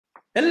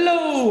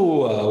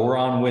Hello, we're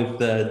on with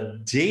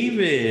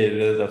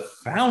David, the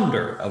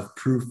founder of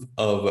Proof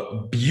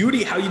of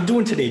Beauty. How you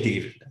doing today,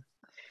 David?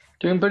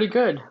 Doing pretty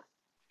good.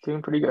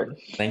 Doing pretty good.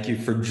 Thank you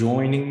for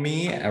joining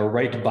me.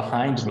 Right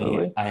behind me,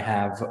 Absolutely. I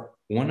have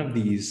one of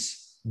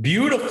these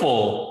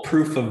beautiful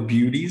Proof of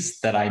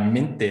Beauties that I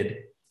minted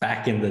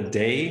back in the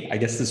day. I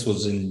guess this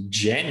was in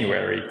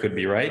January, could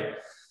be right.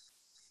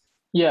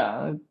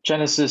 Yeah,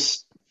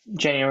 Genesis,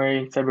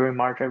 January, February,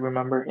 March, I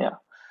remember. Yeah.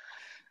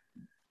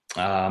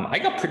 I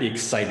got pretty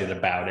excited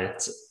about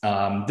it.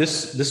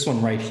 This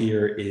one right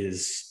here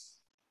is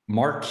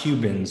Mark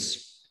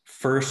Cuban's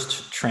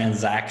first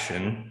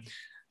transaction.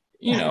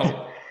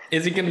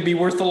 Is it going to be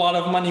worth a lot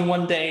of money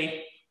one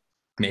day?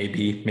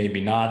 Maybe, maybe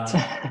not.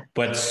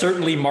 But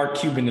certainly Mark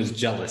Cuban is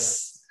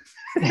jealous.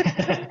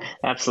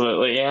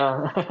 Absolutely,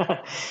 yeah.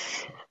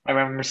 I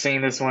remember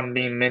seeing this one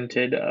being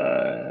minted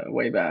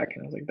way back,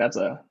 and I was like,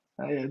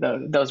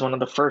 that was one of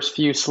the first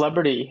few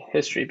celebrity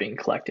history being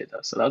collected.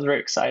 So that was very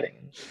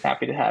exciting.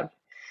 Happy to have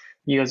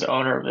you as the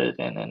owner of it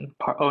and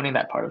owning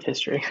that part of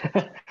history.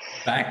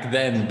 Back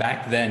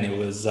then it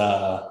was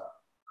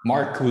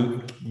Mark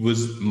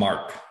was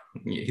Mark.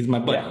 He's my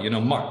buddy, Yeah.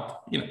 Mark.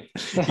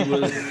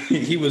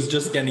 He was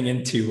just getting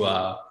into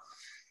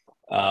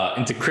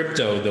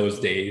crypto those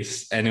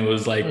days, and it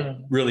was like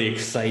Mm. really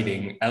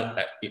exciting.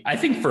 I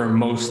think for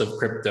most of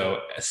crypto,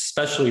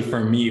 especially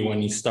for me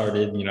when he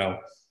started,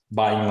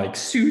 buying like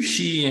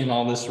sushi and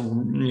all this,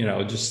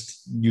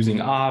 just using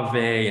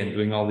Aave and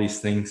doing all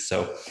these things.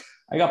 So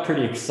I got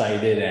pretty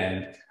excited,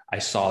 and I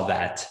saw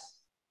that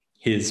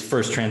his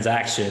first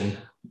transaction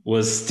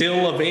was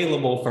still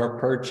available for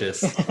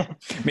purchase.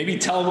 Maybe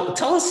tell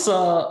us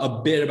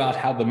a bit about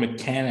how the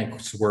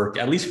mechanics work,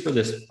 at least for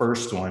this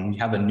first one. We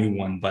have a new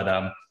one, but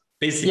Yeah.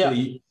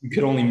 basically you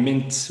could only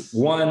mint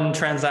one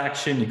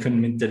transaction. You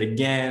couldn't mint it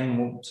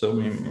again.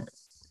 So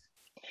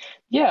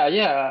Yeah.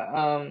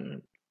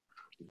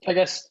 I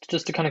guess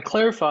just to kind of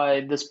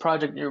clarify, this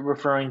project you're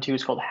referring to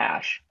is called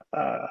Hash.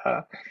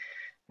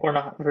 We're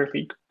not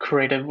really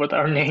creative with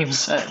our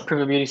names at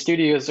Prima Beauty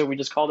Studios, so we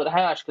just called it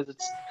Hash because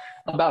it's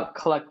about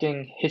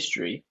collecting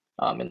history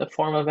in the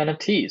form of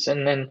NFTs.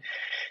 And then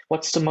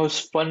what's the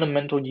most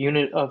fundamental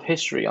unit of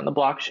history on the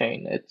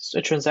blockchain? It's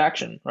a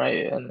transaction,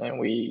 right? And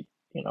we,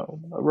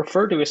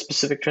 refer to a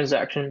specific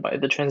transaction by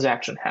the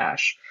transaction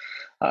hash.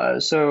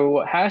 So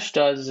what Hash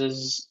does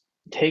is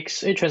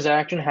takes a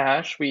transaction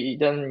hash. We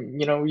then,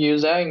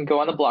 use that and go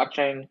on the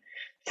blockchain,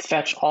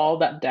 fetch all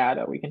that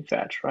data we can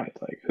fetch, right?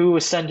 Like who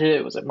was sent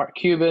it? Was it Mark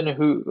Cuban?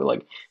 Who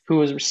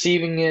was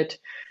receiving it?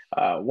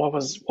 What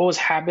was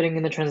happening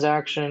in the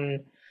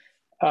transaction?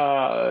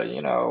 Uh,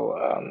 you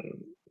know, um,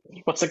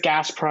 what's the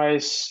gas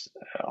price?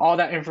 All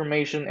that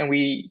information, and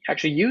we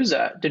actually use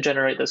that to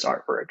generate this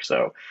artwork.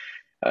 So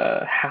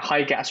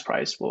high gas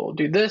price will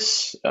do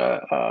this.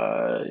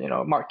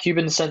 Mark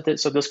Cuban sent it,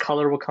 so this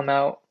color will come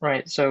out,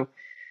 right? So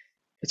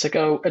it's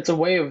a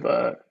way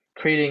of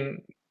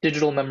creating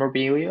digital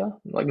memorabilia,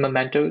 like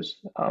mementos,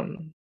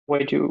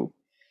 way to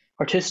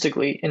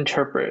artistically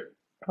interpret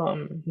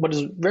what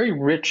is very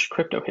rich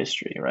crypto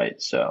history,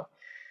 right? So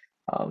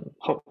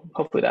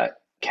hopefully that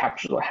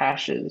captures what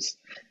hash is.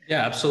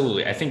 yeah,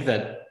 absolutely. I think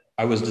that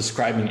I was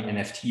describing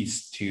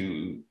NFTs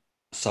to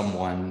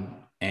someone,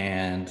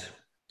 and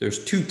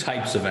there's two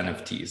types of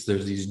NFTs.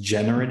 There's these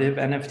generative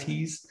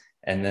NFTs,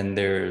 and then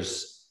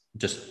there's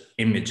just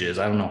images.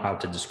 I don't know how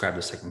to describe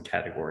the second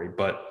category,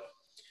 but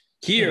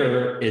Hmm.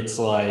 here it's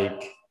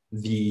like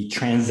the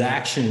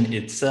transaction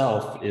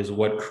itself is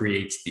what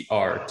creates the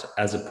art,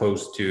 as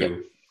opposed Yep.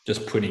 to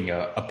just putting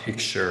a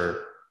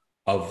picture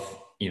of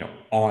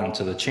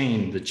onto the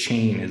chain. The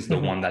chain is the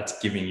Hmm. one that's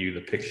giving you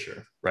the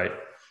picture, right?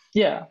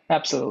 Yeah,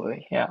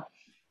 absolutely. Yeah.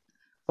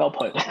 Well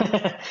put.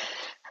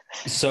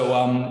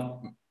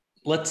 So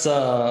let's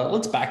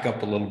back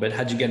up a little bit.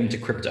 How'd you get into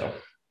crypto?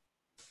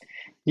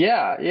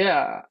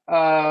 Yeah.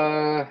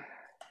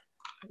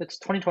 It's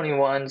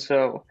 2021,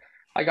 so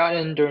I got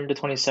in during the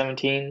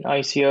 2017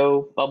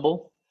 ICO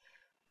bubble.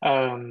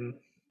 Um,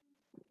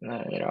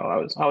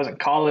 I was in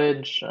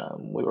college.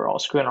 We were all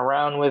screwing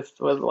around with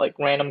like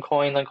random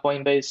coins on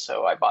Coinbase,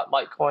 so I bought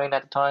Litecoin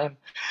at the time.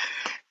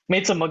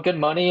 Made some good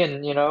money,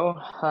 and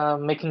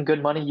making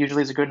good money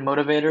usually is a good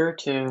motivator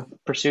to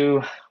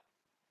pursue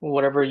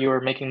whatever you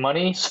were making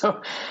money.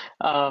 So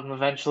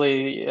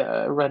eventually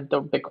read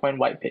the Bitcoin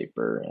white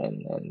paper,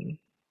 and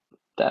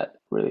that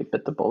really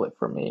bit the bullet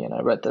for me. And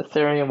I read the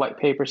Ethereum white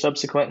paper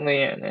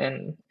subsequently,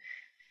 and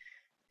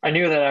I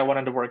knew that I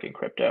wanted to work in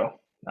crypto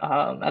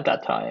at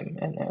that time.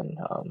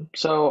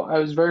 So I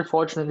was very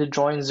fortunate to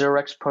join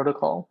 0x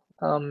protocol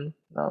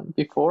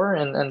before,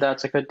 and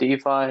that's like a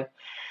DeFi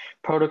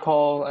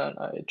protocol, and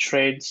it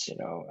trades,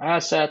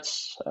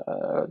 assets.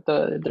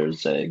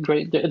 It's a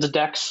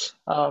DEX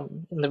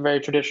in the very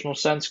traditional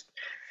sense.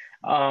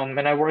 And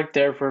I worked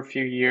there for a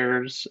few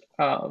years.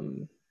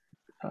 And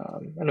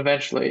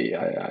eventually,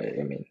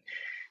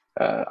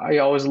 I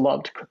always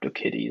loved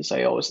CryptoKitties.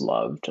 I always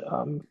loved,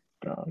 uh,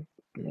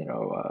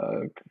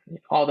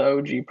 all the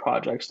OG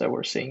projects that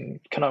we're seeing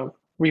kind of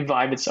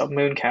revive itself,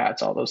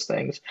 Mooncats, all those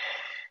things.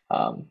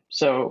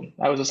 So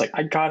I was just like,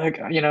 I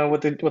gotta,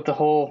 with the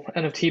whole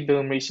NFT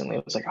boom recently,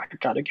 I was like, I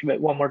gotta give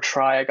it one more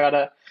try. I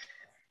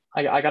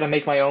gotta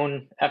make my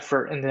own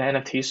effort in the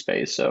NFT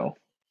space. So,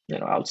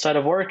 outside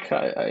of work,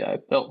 I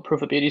built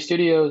Proof of Beauty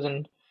Studios,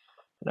 and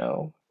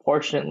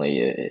fortunately,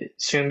 it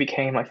soon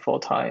became my full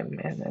time.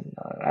 And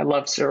I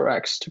left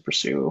 0x to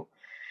pursue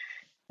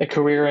a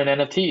career in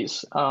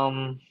NFTs.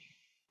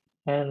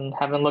 And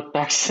haven't looked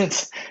back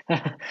since.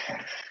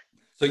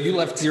 So you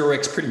left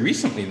 0x pretty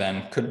recently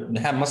then.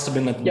 Must have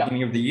been at the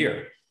beginning of the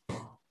year.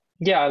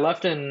 Yeah, I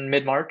left in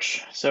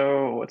mid-March,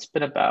 so it's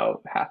been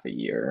about half a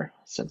year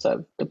since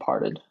I've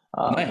departed.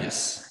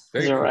 Nice.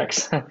 Very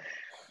 0x. cool.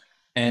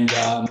 And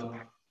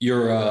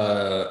you're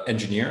an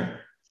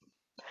engineer?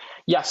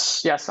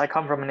 Yes, I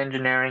come from an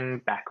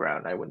engineering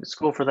background. I went to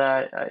school for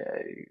that. I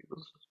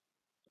was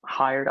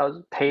hired, I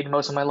was paid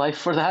most of my life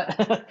for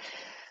that.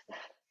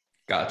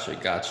 Gotcha.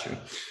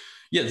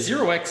 Yeah,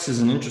 0x is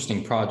an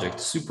interesting project,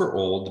 super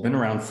old, been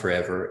around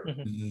forever.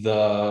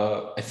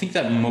 I think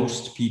that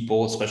most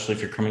people, especially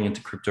if you're coming into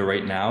crypto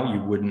right now,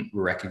 you wouldn't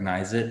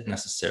recognize it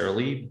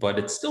necessarily, but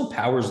it still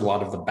powers a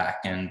lot of the back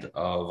end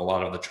of a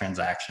lot of the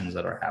transactions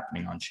that are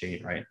happening on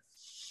chain, right?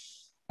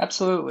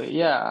 Absolutely,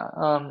 yeah.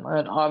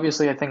 And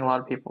obviously, I think a lot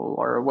of people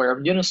are aware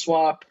of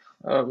Uniswap,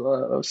 of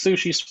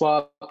Sushi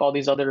Swap, all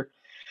these other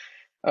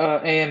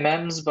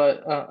AMMs,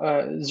 but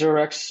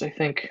 0x, I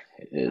think,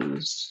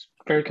 is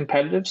very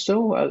competitive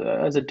still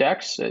as a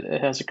DEX.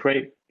 It has a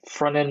great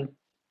front end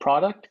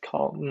product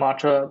called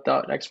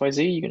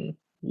matcha.xyz. You can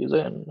use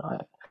it, and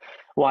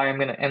why I'm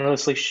going to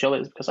endlessly shill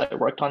it is because I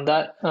worked on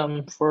that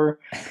for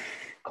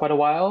quite a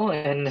while,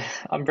 and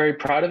I'm very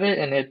proud of it.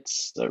 And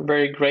it's a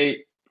very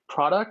great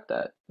product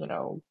that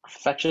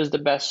fetches the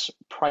best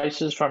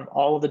prices from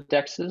all of the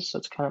DEXs. So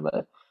it's kind of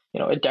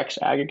a DEX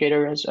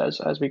aggregator,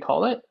 as we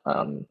call it.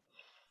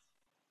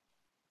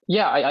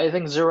 Yeah, I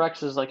think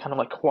 0x is like kind of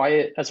like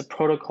quiet as a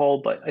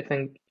protocol, but I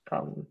think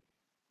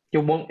it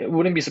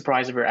wouldn't be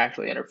surprised if you're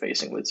actually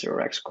interfacing with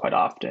 0x quite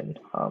often.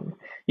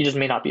 You just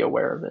may not be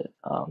aware of it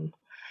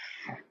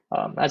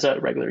as a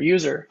regular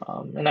user,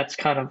 and that's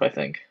kind of, I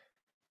think,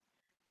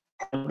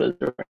 the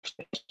 0x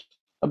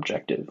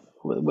objective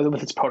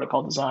with its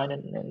protocol design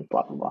and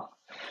blah blah blah.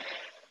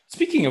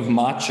 Speaking of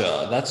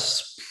matcha,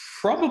 that's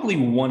probably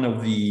one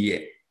of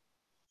the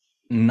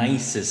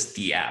nicest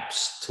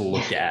dApps to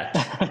look at.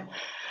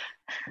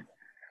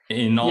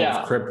 In all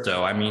of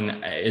crypto. I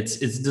mean, it's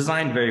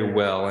designed very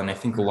well, and I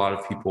think a lot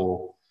of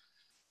people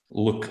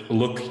look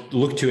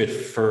to it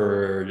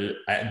for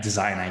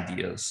design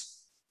ideas.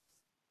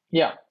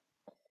 Yeah.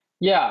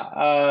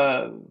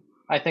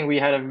 I think we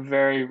had a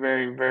very,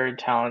 very, very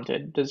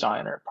talented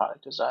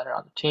product designer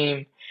on the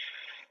team.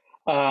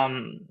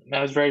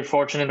 I was very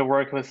fortunate to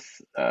work with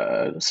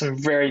some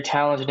very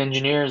talented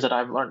engineers that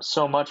I've learned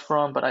so much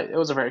from, but it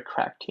was a very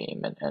cracked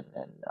team, and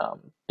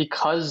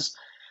because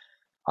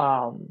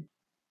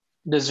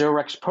the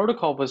 0x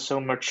protocol was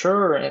so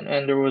mature,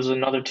 and there was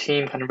another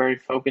team kind of very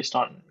focused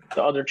on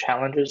the other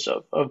challenges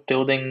of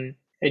building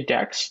a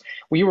DEX,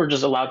 we were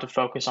just allowed to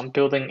focus on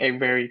building a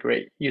very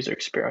great user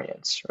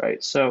experience,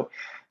 right? So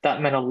that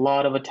meant a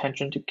lot of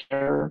attention to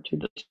care to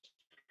just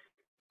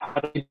how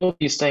do we build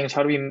these things?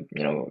 How do we,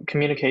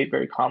 communicate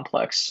very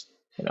complex,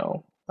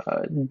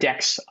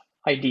 DEX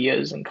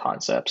ideas and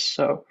concepts?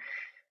 So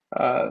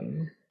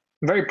I'm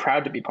very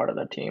proud to be part of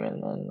that team,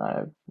 and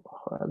I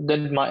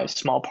did my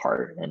small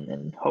part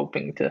in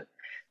hoping to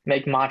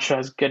make matcha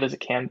as good as it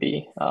can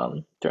be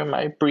during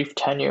my brief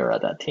tenure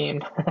at that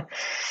team.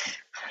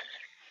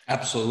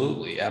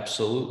 Absolutely.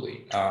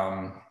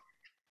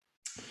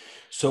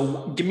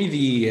 So give me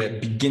the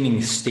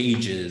beginning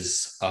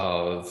stages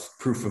of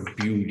Proof of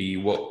Beauty.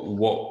 What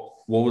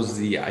was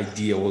the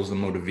idea? What was the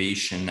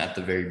motivation at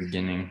the very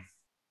beginning?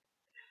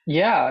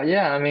 Yeah.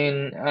 I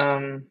mean,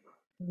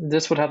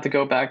 this would have to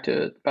go back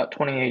to about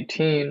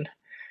 2018.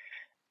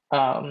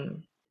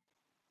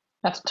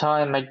 At the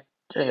time, I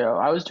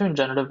was doing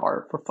generative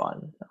art for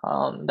fun.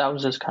 That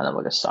was just kind of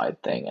like a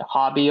side thing, a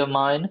hobby of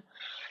mine.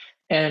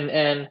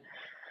 And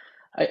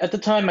at the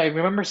time, I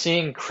remember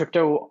seeing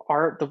crypto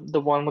art,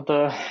 the one with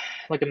the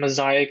like a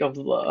mosaic of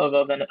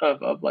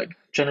like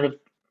generative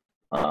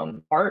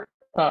art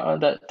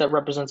that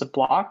represents a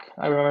block.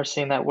 I remember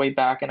seeing that way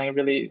back, and I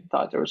really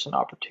thought there was an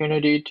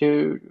opportunity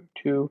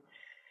to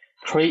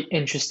create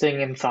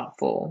interesting and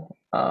thoughtful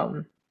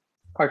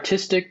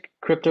artistic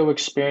crypto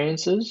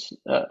experiences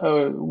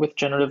with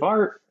generative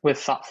art, with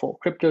thoughtful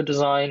crypto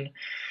design.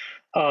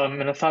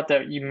 And I thought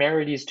that you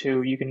marry these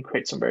two, you can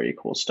create some very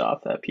cool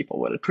stuff that people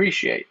would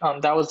appreciate.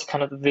 That was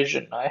kind of the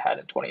vision I had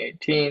in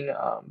 2018.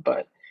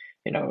 But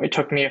it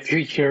took me a few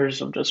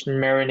years of just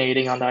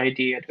marinating on the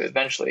idea to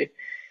eventually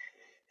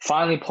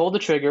finally pull the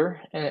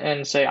trigger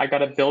and say, I got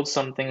to build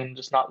something and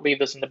just not leave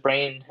this in the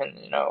brain.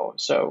 And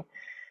so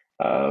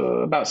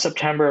about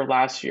September of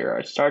last year,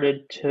 I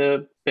started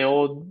to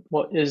build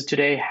what is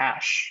today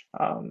Hash.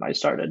 I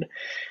started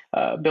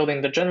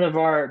building the generative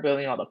art,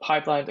 building all the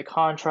pipelines, the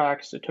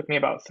contracts. It took me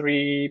about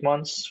 3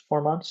 months,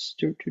 4 months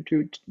to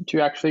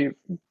actually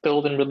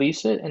build and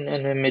release it. And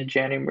in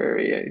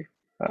mid-January,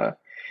 I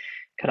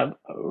kind of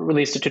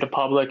released it to the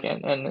public,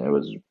 and it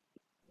was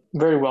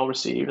very well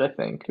received, I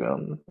think,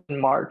 in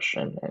March.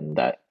 And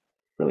that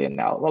really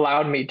now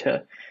allowed me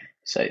to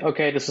say,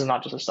 okay, this is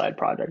not just a side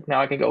project.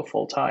 Now I can go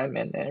full time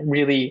and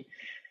really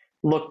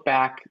look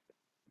back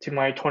to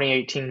my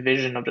 2018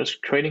 vision of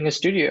just creating a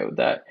studio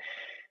that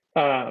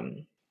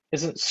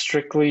isn't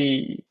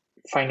strictly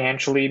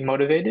financially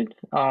motivated,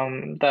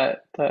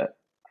 that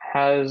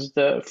has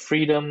the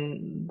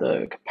freedom,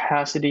 the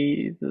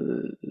capacity,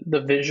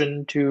 the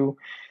vision to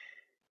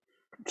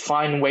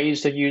find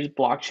ways to use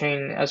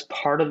blockchain as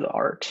part of the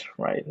art,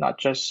 right? Not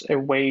just a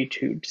way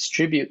to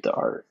distribute the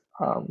art.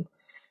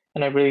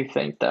 And I really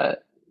think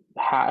that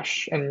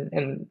Hash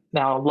and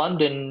now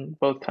London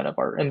both kind of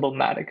are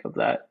emblematic of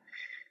that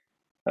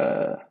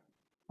uh,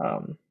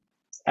 um,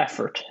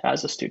 effort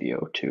as a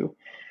studio to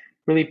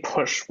really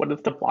push what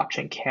the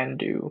blockchain can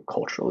do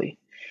culturally.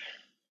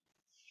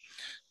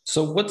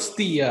 So what's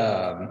the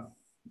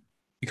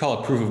you call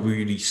it proof of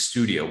beauty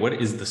studio? What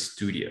is the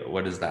studio?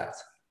 What is that?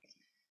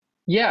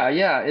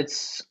 Yeah,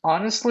 it's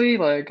honestly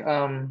like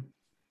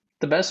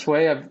the best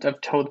way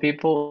I've told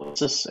people,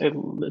 it's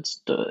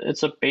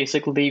a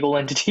basic legal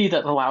entity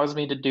that allows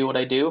me to do what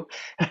I do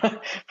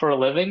for a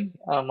living.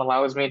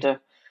 Allows me to,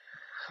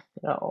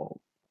 you know,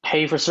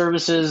 pay for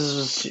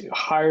services,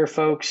 hire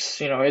folks.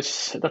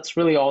 That's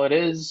really all it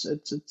is.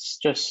 It's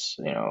just,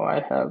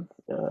 I have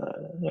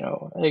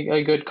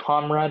a good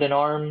comrade in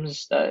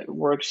arms that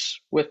works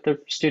with the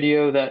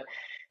studio, that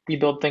we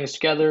build things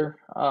together.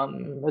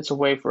 It's a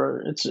way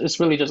for it's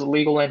really just a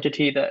legal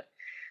entity that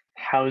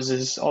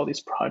houses all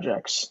these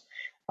projects.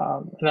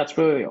 And that's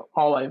really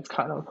all I've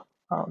kind of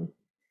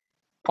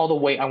all the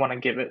weight I want to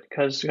give it,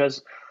 because a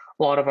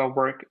lot of our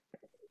work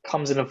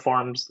comes in the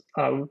forms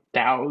of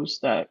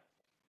DAOs that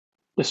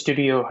the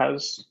studio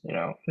has,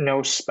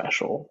 no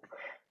special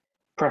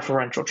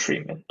preferential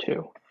treatment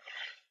to.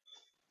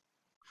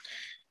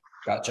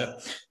 Gotcha.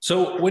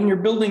 So when you're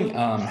building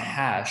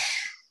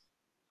Hash,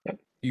 Yep.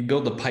 you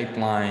build the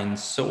pipelines.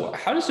 So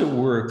how does it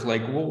work?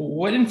 Like,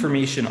 what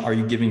information are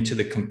you giving to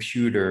the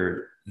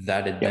computer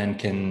that it Yep. then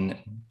can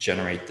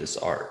generate this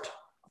art?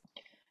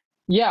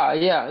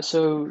 Yeah.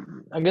 So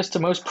I guess the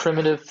most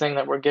primitive thing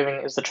that we're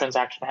giving is the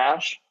transaction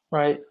hash,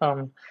 right?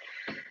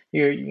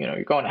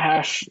 You're going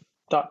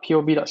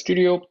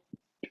hash.pob.studio,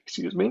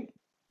 excuse me.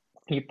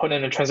 You put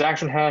in a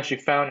transaction hash you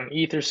found an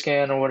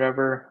Etherscan or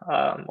whatever,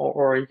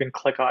 or you can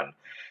click on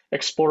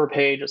Explorer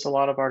page. It's a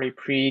lot of already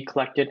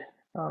pre-collected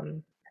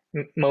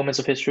moments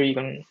of history you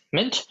can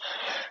mint.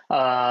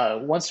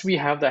 Once we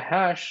have the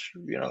hash,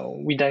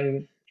 we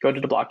then go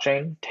to the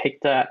blockchain,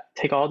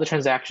 take all the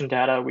transaction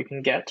data we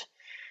can get,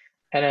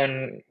 and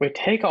then we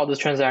take all this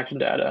transaction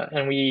data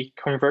and we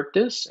convert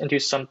this into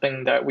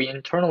something that we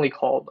internally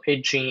call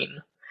a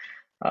gene,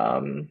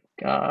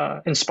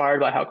 inspired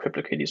by how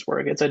CryptoKitties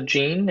work. It's a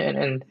gene,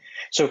 and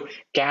so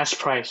gas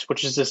price,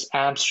 which is this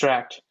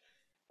abstract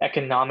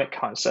economic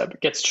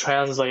concept, gets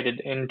translated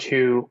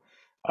into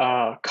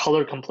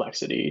color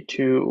complexity,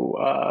 to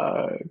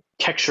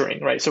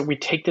texturing, right? So we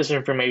take this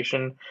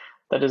information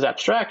that is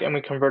abstract and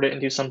we convert it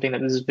into something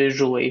that is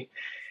visually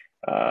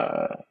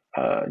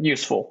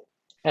useful.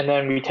 And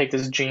then we take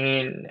this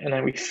gene and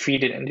then we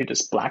feed it into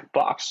this black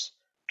box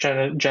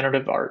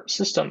generative art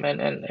system, and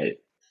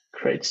it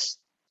creates,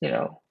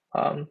 the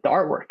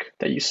artwork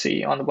that you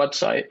see on the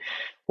website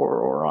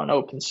or on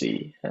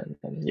OpenSea.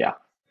 And yeah,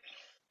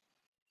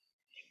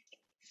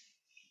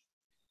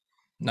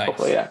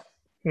 hopefully Nice. that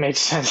makes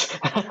sense.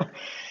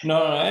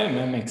 No,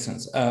 it makes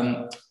sense.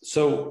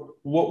 So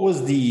what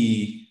was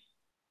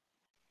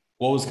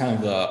kind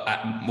of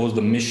what was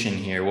the mission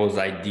here? What was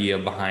the idea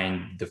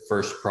behind the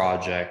first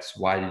projects?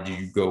 Why did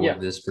you go Yeah,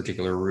 with this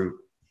particular route?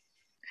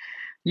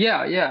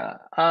 yeah.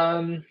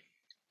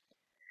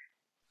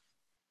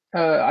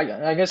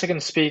 I guess I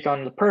can speak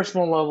on the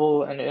personal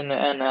level and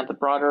at the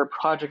broader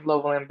project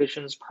level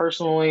ambitions.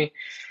 Personally,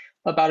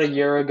 about a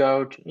year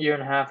ago, year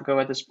and a half ago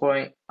at this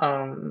point,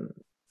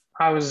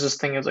 I was just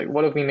thinking, like,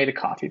 what if we made a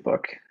coffee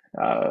book,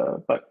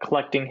 but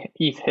collecting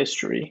ETH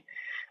history?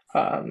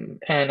 And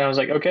I was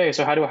like, okay,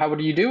 so how would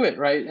you do it,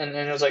 right? And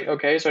I was like,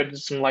 okay, so I did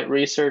some light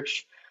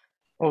research.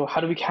 Oh,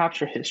 how do we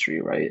capture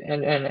history, right?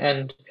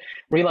 And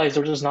realized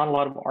there was just not a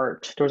lot of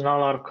art. There was not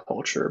a lot of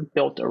culture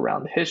built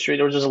around history.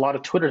 There was just a lot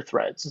of Twitter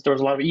threads. There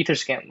was a lot of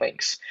Etherscan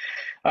links.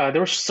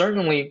 There were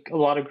certainly a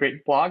lot of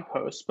great blog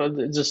posts, but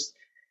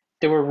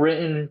they were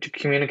written to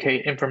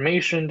communicate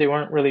information. They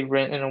weren't really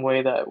written in a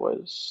way that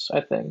was,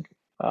 I think,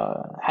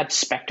 had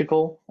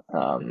spectacle,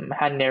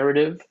 had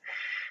narrative,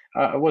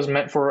 was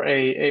meant for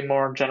a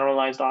more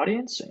generalized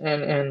audience.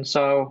 And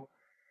so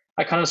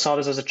I kind of saw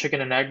this as a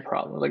chicken and egg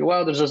problem. Like,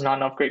 well, there's just not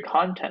enough great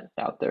content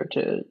out there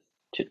to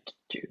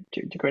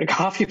to create a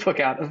coffee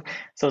book out of.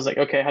 So I was like,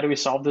 okay, how do we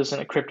solve this in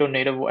a crypto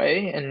native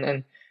way?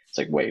 And it's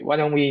like, wait, why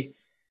don't we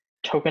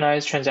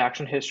tokenize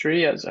transaction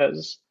history as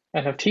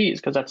NFTs,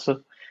 because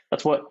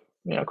that's what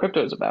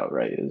crypto is about,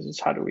 right? Is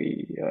how do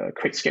we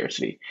create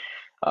scarcity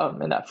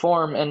in that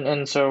form,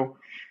 and so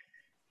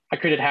I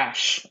created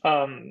Hash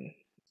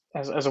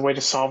as a way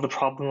to solve the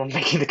problem of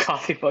making the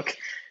coffee book,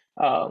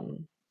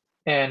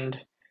 and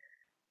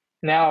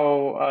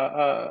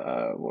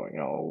now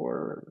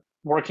we're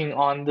working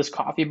on this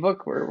coffee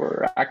book.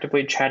 We're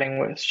actively chatting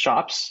with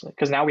shops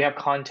because now we have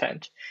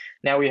content.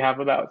 Now we have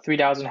about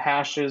 3,000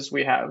 hashes.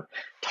 We have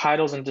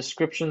titles and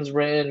descriptions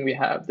written. We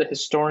have the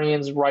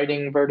historians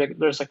writing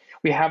verdict.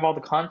 We have all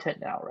the content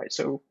now, right?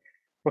 So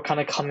we're kind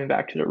of coming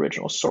back to the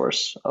original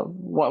source of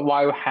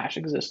why Hash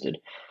existed.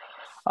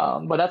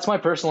 But that's my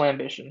personal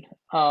ambition.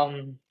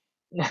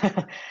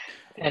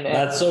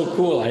 That's so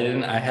cool.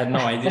 I had no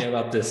idea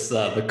about this,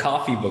 the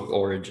coffee book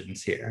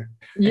origins here.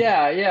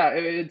 Yeah.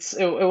 It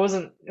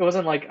wasn't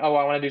like, oh,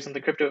 I want to do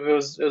something crypto. It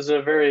was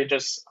a very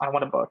just, I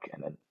want a book,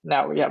 and then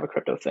now we have a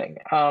crypto thing.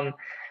 But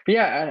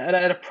yeah,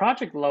 at a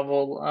project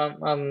level,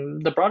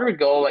 the broader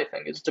goal I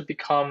think is to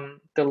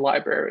become the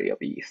library of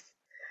ETH.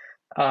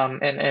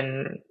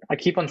 And I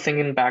keep on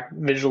thinking back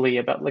visually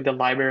about like the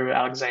Library of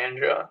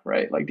Alexandria,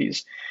 right? Like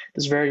this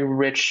very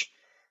rich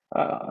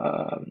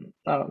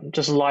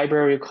just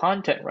library of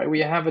content, right? We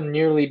have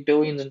nearly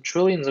billions and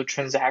trillions of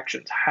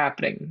transactions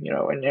happening,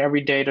 and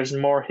every day there's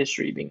more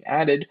history being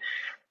added.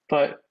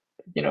 But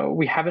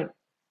we haven't,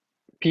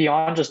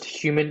 beyond just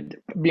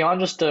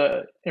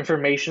the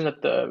information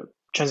that the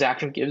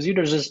transaction gives you,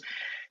 there's just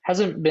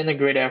hasn't been a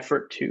great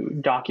effort to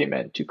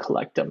document, to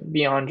collect them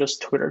beyond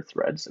just Twitter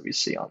threads that we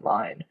see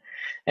online.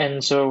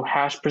 And so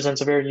Hash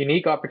presents a very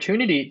unique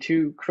opportunity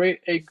to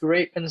create a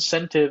great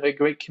incentive, a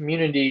great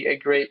community, a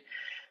great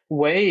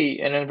way,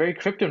 and a very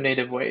crypto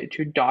native way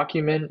to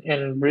document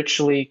and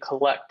richly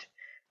collect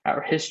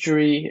our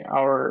history,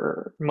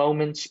 our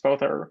moments,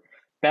 both our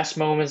best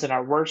moments and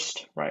our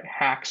worst, right?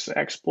 Hacks,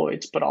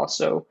 exploits, but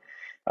also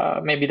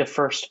maybe the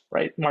first,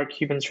 right? Mark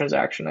Cuban's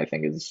transaction, I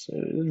think, is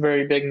a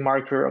very big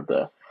marker of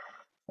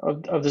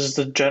of this is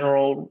the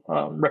general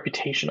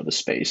reputation of the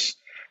space,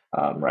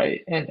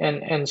 right?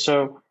 And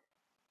so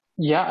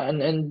yeah,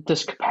 and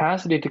this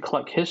capacity to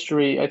collect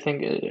history, I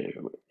think,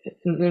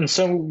 in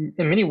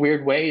many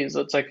weird ways,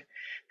 it's like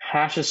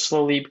Hash is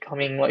slowly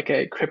becoming like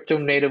a crypto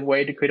native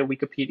way to create a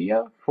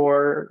Wikipedia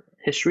for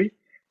history,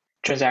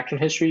 transaction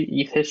history,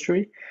 ETH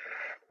history.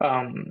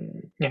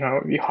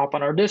 You hop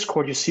on our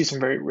Discord, you see some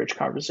very rich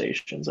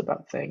conversations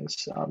about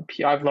things.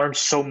 I've learned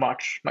so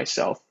much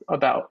myself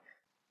about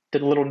the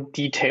little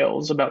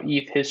details about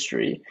ETH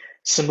history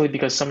simply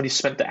because somebody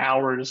spent the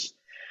hours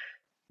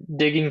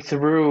digging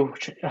through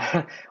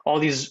all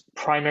these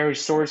primary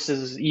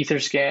sources,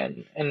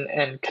 Etherscan,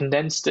 and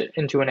condensed it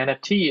into an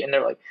NFT. And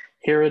they're like,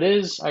 here it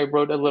is. I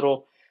wrote a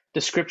little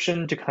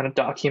description to kind of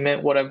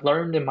document what I've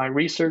learned in my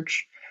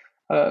research.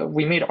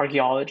 We made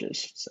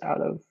archaeologists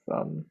out of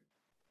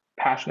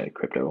passionate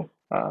crypto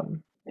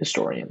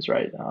historians,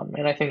 right?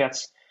 And I think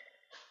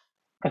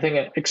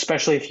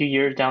especially a few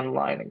years down the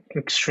line,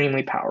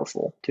 extremely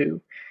powerful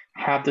to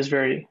have this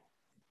very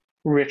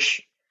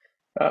rich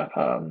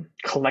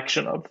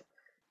collection of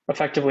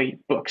effectively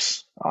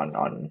books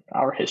on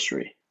our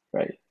history,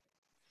 right?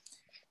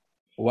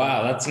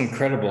 Wow, that's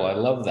incredible. I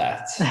love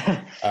that.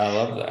 I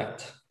love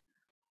that.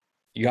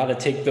 You got to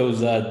take those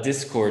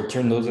Discord,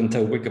 turn those into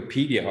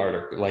Wikipedia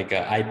article, like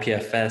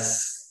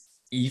IPFS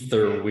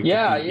Ether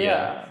Wikipedia.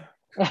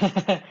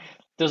 Yeah.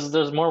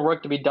 There's more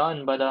work to be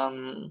done, but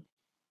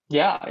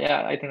yeah,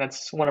 I think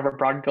that's one of our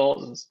broad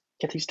goals is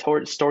get these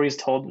stories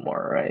told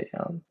more, right?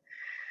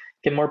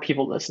 Get more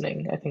people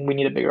listening. I think we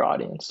need a bigger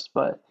audience,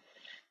 but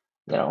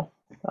you know,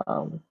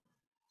 um,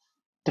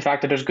 the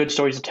fact that there's good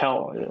stories to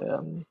tell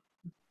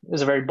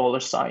is a very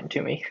bullish sign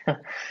to me.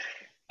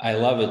 I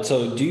love it.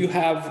 So, do you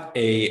have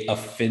a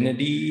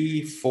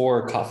affinity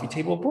for coffee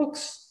table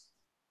books?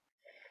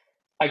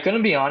 I'm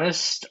gonna be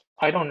honest,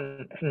 I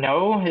don't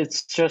know.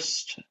 It's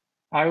just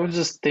I was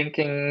just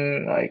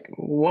thinking like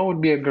what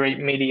would be a great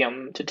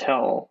medium to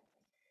tell,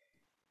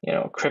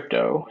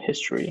 crypto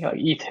history, like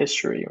ETH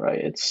history, right?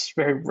 It's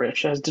very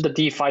rich. As did the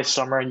DeFi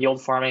summer and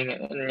yield farming,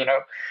 and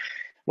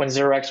when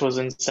 0x was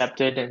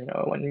incepted, and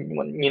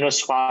when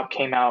Uniswap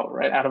came out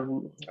right out of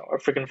a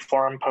freaking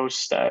forum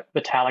post that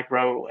Vitalik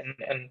wrote,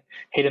 and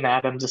Hayden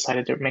Adams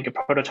decided to make a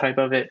prototype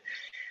of it.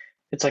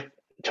 It's like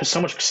there's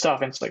so much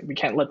stuff, and it's like we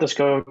can't let this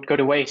go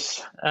to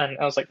waste. And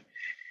I was like,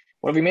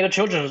 what if we made a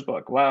children's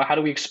book? Well, how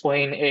do we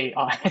explain a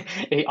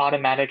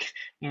automatic,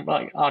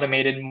 like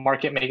automated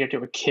market maker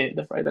to a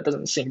kid, right? That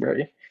doesn't seem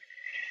very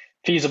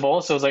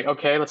feasible. So I was like,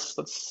 okay, let's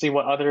see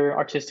what other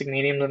artistic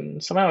mediums,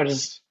 and somehow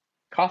just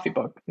coffee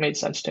book made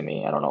sense to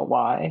me. I don't know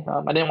why.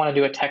 I didn't want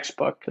to do a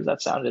textbook because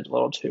that sounded a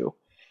little too,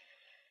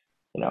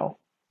 you know,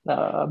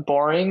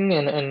 boring.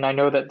 And I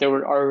know that there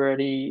were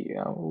already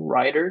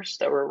writers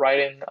that were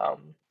writing,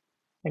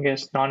 I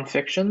guess,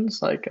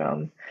 nonfictions like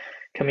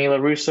Camila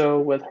Russo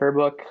with her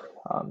book.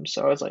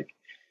 So I was like,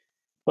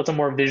 what's a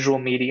more visual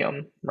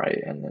medium,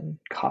 right? And then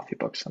coffee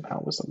book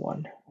somehow was the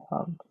one.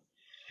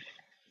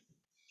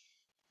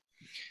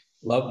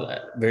 Love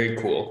that. Very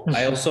cool.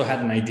 I also had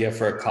an idea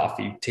for a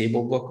coffee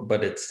table book,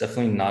 but it's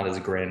definitely not as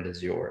grand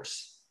as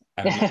yours.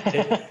 I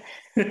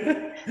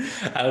mean,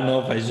 I don't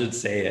know if I should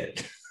say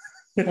it.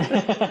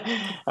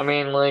 I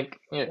mean, like,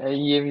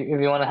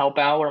 if you want to help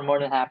out, we're more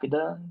than happy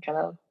to kind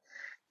of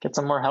get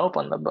some more help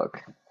on the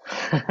book.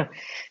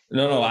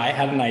 No, no, I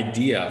had an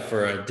idea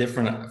for a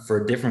different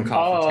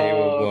coffee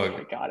table Oh, okay,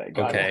 book. got it.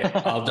 Okay,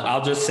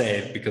 I'll just say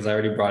it because I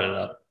already brought it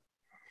up.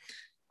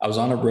 I was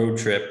on a road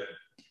trip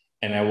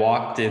and I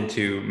walked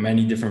into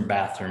many different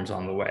bathrooms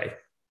on the way.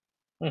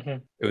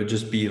 Mhm. It would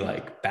just be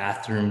like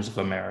bathrooms of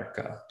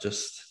America,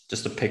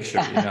 just a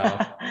picture, you know,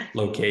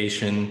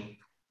 location.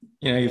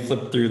 You know, you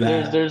flip through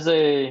that. There's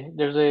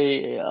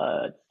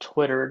a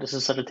Twitter. This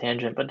is such a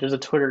tangent, but there's a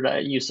Twitter that I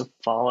used to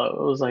follow.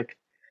 It was like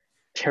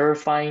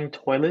terrifying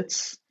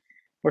toilets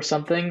or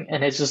something,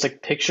 and it's just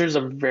like pictures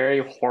of very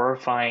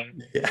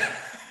horrifying Yeah,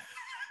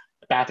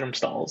 bathroom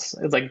stalls.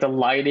 It's like the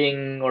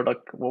lighting or the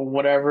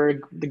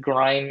whatever, the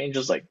grime, and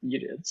just like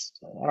it's.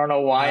 I don't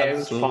know why I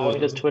was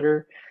following this absolutely.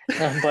 Twitter,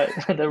 but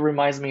that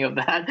reminds me of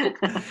that.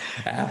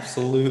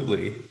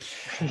 Absolutely.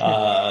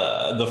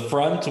 The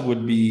front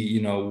would be,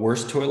 you know,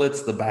 worst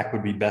toilets. The back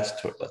would be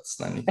best toilets.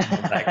 Then you can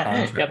have that Yeah,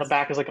 the contrast.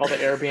 back is like all the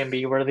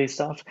Airbnb worthy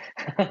stuff.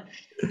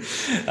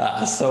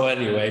 So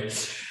anyway,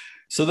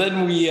 so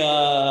then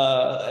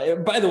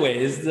by the way,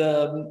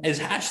 is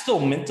hash still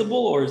mintable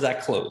or is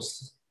that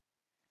closed?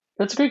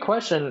 That's a good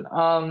question.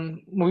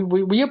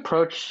 We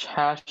approach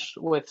hash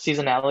with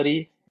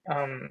seasonality.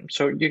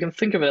 So you can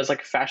think of it as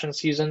like fashion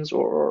seasons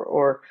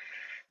or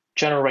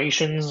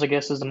generations, I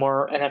guess is the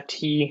more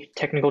NFT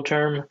technical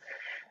term.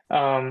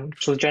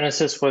 So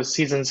Genesis was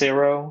season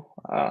zero.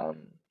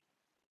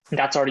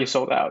 That's already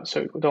sold out.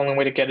 So the only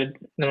way to get it,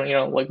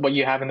 like what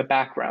you have in the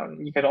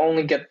background, you could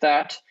only get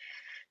that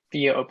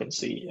via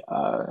OpenSea.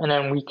 And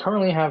then we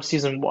currently have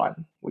season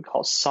one, we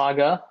call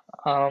Saga.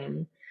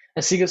 And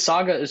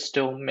Saga is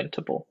still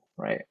mintable,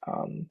 right?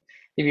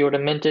 If you were to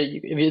mint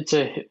it,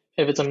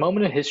 if it's a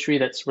moment of history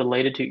that's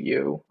related to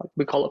you, like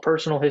we call it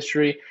personal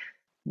history,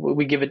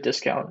 we give it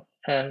discount.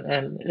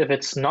 And if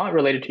it's not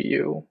related to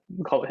you,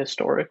 we call it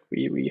historic.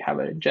 We have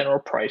a general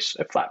price,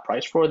 a flat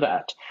price for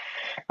that.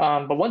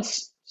 But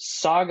once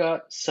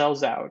Saga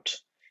sells out,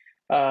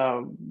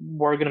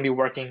 we're going to be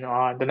working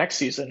on the next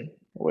season,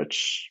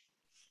 which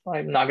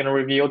I'm not going to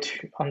reveal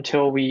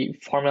until we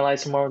formalize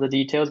some more of the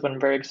details, but I'm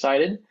very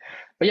excited.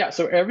 But yeah,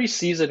 so every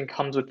season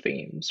comes with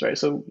themes, right?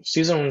 So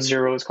season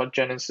zero is called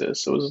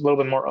Genesis. So it was a little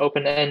bit more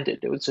open-ended.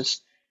 It was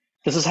just,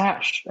 this is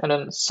hash. And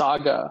then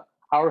Saga,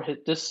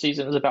 this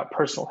season is about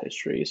personal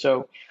history.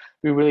 So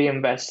we really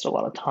invest a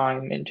lot of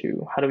time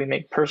into how do we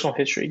make personal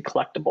history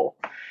collectible.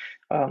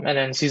 And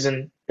then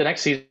the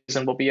next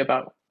season will be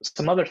about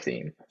some other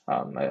theme.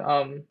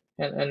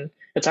 And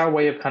it's our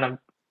way of kind of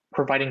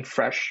providing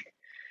fresh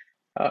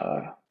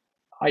uh,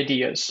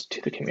 ideas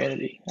to the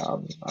community,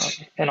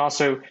 and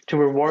also to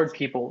reward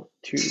people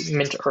to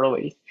mint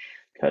early.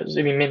 Because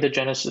if you mint a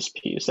Genesis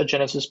piece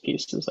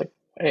is like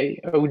a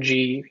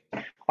OG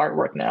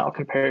artwork now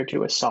compared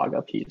to a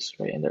Saga piece,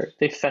 right? And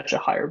they fetch a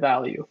higher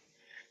value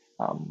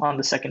on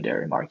the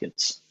secondary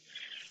markets.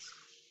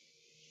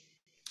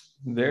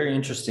 Very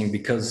interesting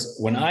because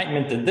when I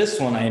minted this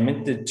one, I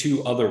minted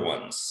two other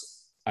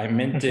ones. I Mhm.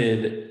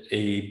 minted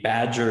a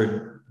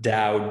Badger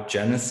DAO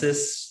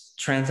Genesis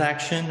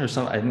transaction or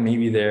something.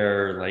 Maybe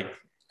they're like,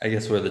 I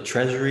guess we're the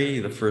treasury,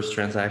 the first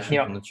transaction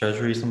Yeah. from the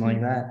treasury, something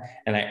like that.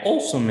 And I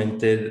also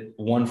minted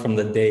one from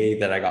the day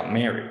that I got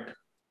married.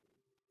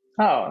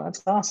 Oh,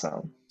 that's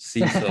awesome.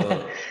 See,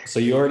 so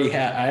you already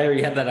had I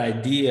already had that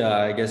idea.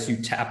 I guess you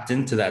tapped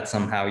into that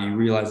somehow. You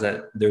realize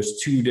that there's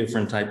two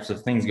different types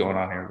of things going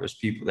on here. There's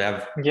people that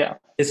have Yeah.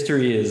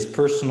 history is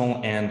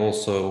personal and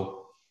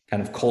also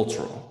kind of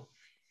cultural.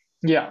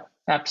 Yeah,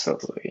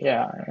 absolutely.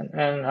 Yeah.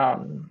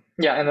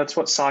 And that's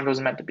what Saga is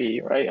meant to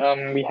be,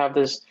 right? We have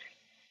this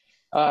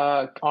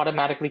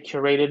automatically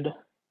curated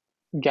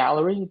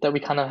gallery that we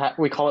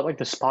call it like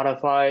the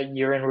Spotify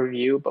year in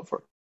review, but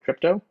for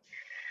crypto.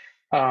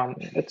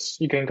 It's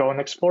you can go on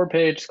the explore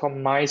page. It's called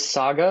My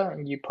Saga,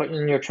 and you put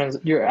in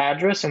your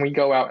address, and we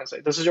go out and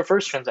say, "This is your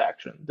first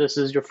transaction. This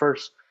is your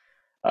first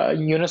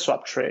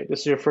Uniswap trade.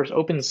 This is your first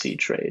OpenSea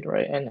trade,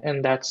 right?"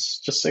 And that's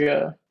just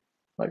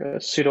like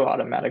a pseudo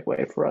automatic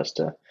way for us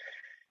to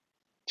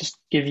just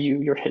give you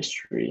your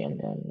history,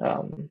 and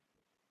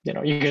you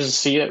can just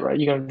see it, right?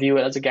 You can view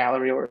it as a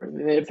gallery, or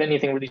if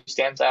anything really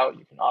stands out,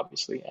 you can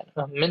obviously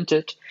mint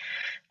it.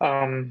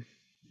 Um,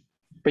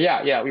 but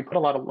yeah, we put a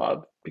lot of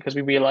love because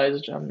we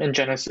realized in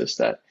Genesis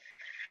that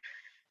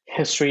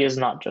history is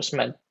not just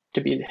meant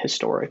to be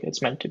historic;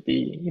 it's meant to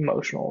be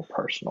emotional,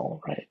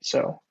 personal, right?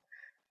 So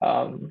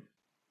um,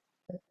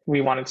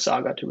 we wanted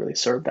Saga to really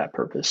serve that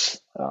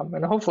purpose,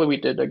 and hopefully we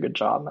did a good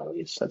job. At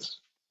least that's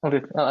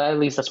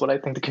what I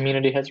think the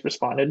community has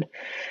responded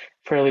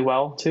fairly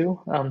well to.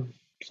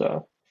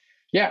 So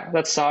yeah,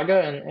 that's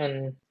Saga,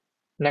 and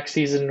next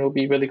season will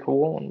be really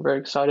cool. I'm very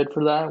excited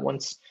for that.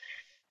 Once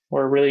we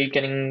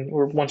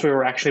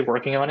were actually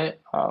working on it,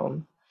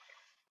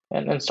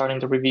 and starting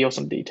to reveal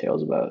some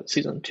details about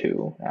season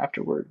 2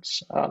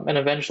 afterwards. And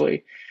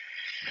eventually,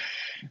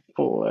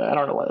 I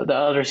don't know what the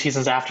other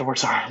seasons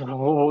afterwards are.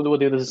 We'll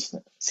do this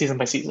season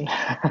by season.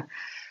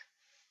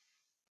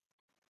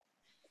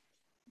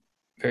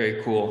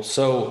 Very cool.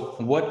 So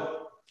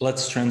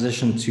let's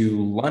transition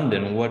to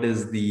London. What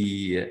is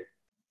the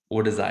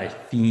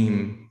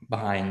theme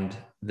behind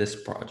this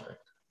project?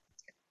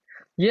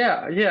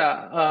 Yeah.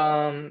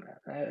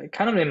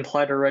 Kind of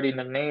implied already in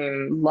the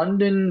name.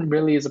 London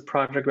really is a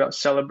project about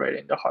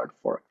celebrating the hard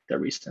fork that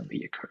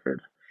recently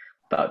occurred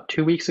about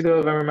 2 weeks ago,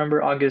 if I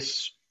remember,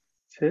 August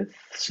 5th,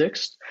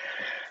 6th.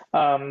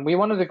 We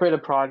wanted to create a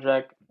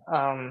project,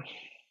 that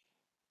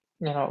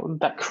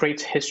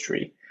creates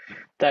history,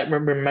 that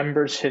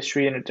remembers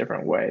history in a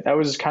different way. That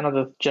was kind of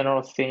the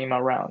general theme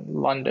around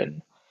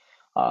London.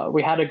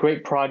 We had a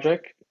great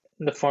project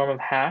in the form of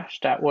Hash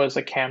that was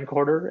a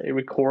camcorder. It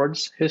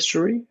records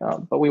history,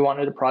 but we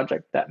wanted a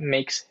project that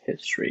makes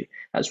history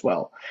as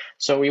well.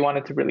 So we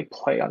wanted to really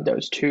play on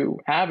those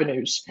two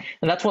avenues.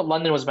 And that's what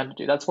London was meant to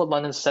do. That's what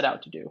London set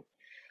out to do.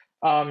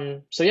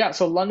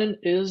 So London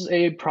is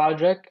a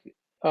project,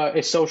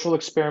 a social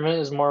experiment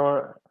is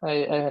more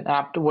an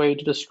apt way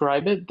to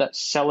describe it, that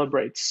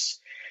celebrates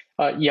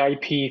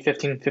EIP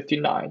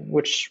 1559,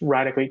 which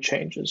radically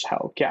changes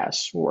how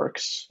gas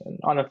works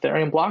on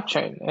Ethereum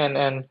blockchain,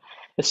 and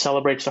it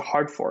celebrates the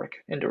hard fork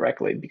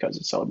indirectly because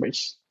it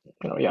celebrates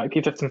EIP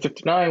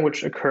 1559,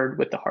 which occurred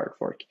with the hard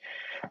fork.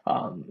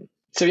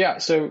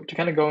 So to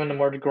kind of go into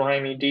more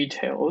grimy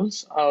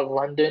details,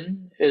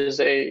 London is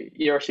a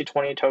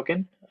ERC20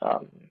 token.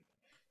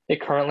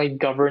 It currently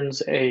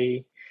governs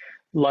a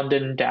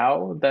London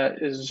DAO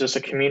that is just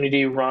a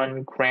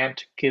community-run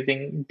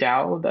grant-giving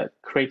DAO that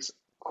creates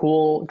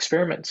cool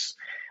experiments,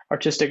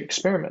 artistic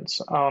experiments.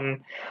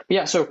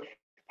 So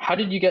how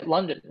did you get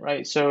London,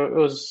 right? So it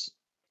was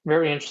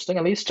very interesting,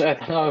 at least. You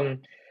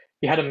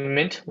had to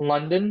mint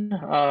London,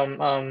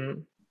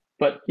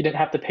 but you didn't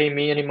have to pay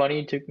me any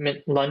money to mint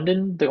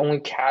London. The only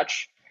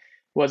catch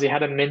was you had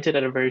to mint it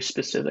at a very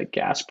specific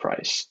gas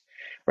price,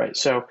 right?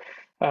 So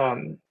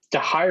the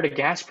higher the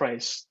gas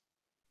price,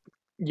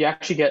 you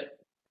actually get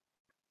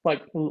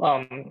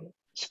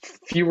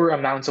fewer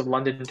amounts of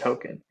London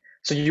token.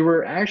 So you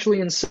were actually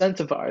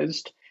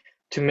incentivized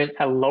to mint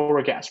at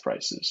lower gas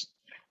prices,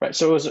 right?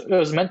 So it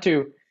was meant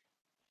to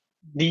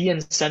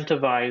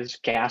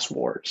de-incentivize gas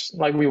wars.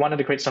 Like, we wanted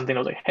to create something that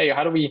was like, hey,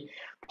 how do we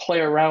play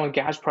around with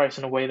gas price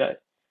in a way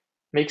that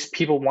makes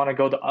people want to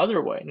go the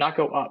other way, not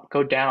go up,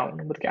 go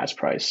down with gas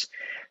price.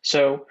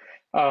 So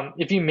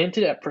if you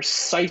minted at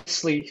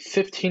precisely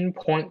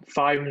 15.59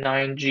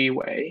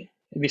 GWay,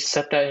 if you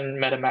set that in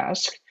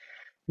MetaMask,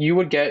 you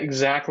would get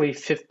exactly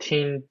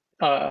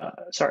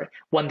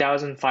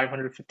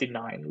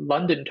 1,559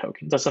 London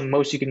tokens. That's the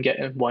most you can get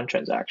in one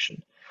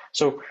transaction.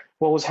 So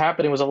what was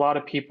happening was a lot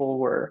of people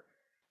were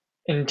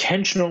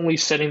intentionally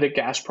setting the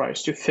gas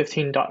price to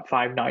 15.59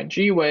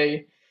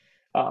 GWay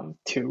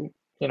to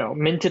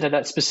mint it at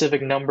that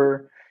specific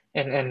number,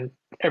 and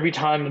every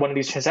time one of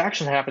these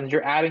transactions happens,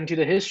 you're adding to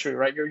the history,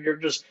 right?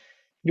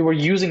 You were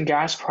using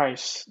gas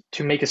price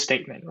to make a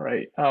statement,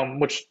 right?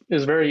 Which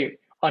is very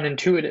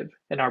unintuitive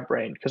in our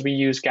brain because we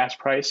use gas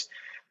price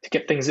to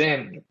get things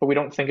in, but we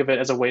don't think of it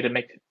as a way to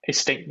make a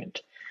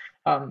statement.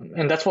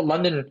 And that's what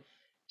London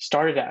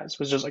started as,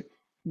 was just like,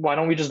 why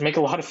don't we just make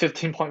a lot of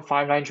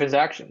 15.59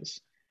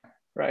 transactions,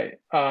 right?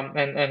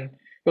 And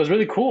it was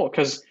really cool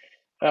because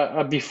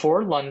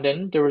before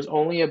London, there was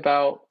only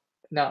about,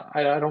 now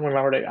I don't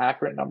remember the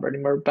accurate number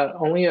anymore, but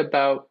only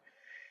about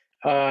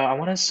I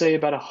want to say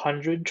about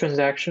 100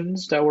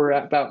 transactions that were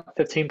at about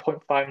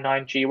 15.59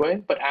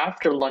 GWay. But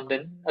after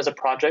London as a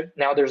project,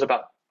 now there's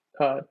about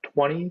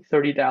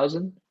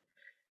 30,000.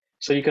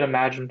 So you can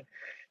imagine,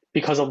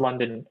 because of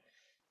London,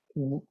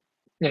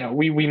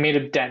 we made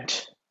a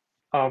dent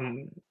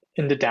in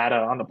the data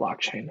on the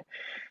blockchain.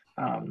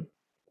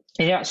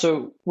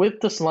 So with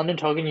this London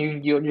token,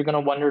 you're gonna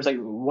wonder, like,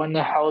 what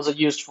the hell is it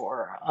used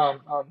for?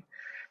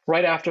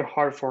 Right after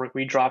hard fork,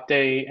 we dropped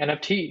a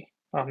NFT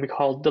we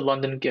called the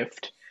London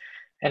Gift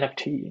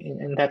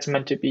NFT, and that's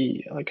meant to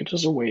be like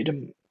just a way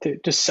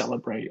to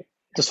celebrate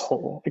this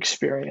whole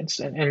experience,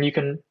 and you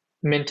can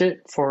mint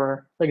it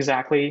for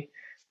exactly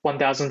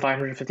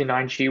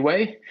 1,559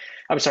 GWay.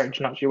 I'm sorry,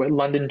 not GWay,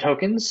 London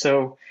tokens.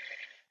 So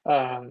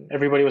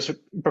everybody was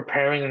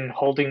preparing and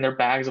holding their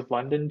bags of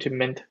London to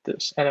mint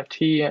this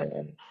NFT,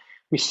 and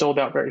we sold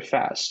out very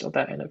fast of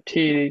that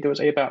NFT. There was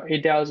about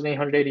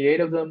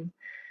 8,888 of them.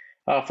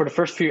 For the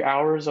first few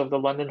hours of the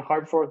London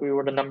hard fork, we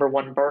were the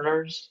 #1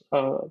 burners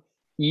of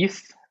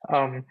ETH,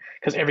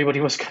 because everybody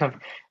was kind of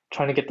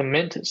trying to get the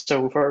mint.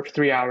 So for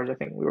 3 hours, I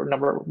think we were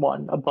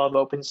 #1 above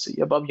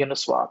OpenSea, above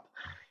Uniswap,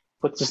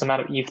 with this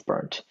amount of ETH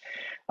burnt.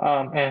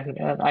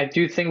 And I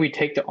do think we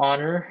take the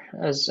honor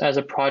as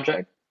a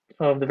project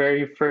of the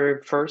very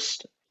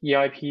first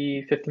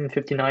EIP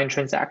 1559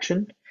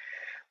 transaction.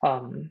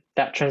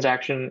 That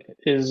transaction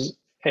is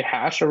a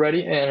hash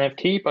already, an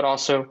NFT, but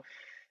also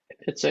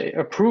it's a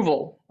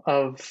approval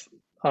of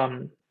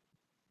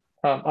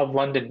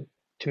London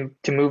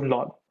to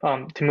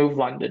move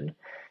London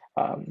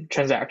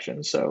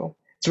transactions. So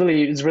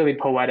it's really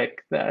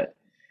poetic that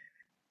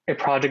a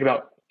project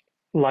about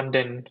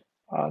London,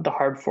 the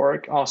hard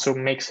fork, also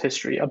makes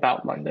history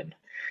about London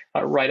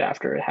right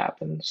after it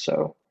happened.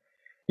 So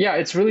yeah,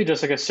 it's really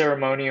just like a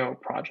ceremonial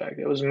project.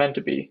 It was meant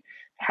to be.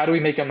 How do we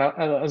make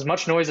as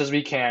much noise as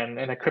we can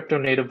in a crypto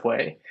native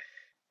way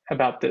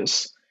about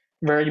this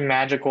very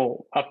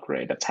magical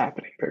upgrade that's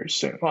happening very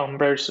soon?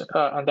 Very soon.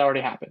 That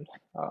already happened.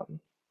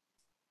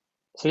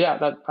 So yeah,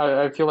 that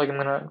I feel like I'm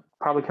gonna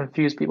probably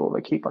confuse people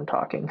that keep on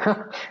talking.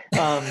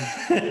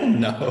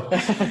 No,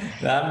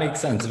 that makes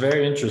sense.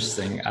 Very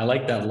interesting. I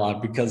like that a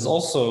lot because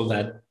also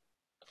that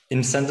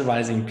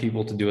incentivizing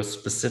people to do a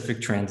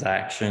specific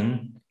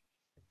transaction,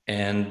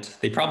 and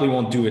they probably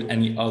won't do it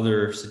any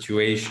other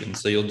situation.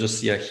 So you'll just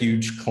see a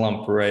huge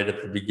clump right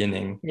at the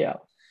beginning. Yeah.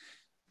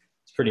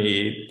 It's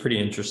pretty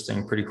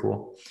interesting, pretty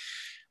cool.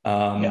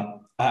 Yeah.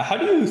 How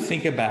do you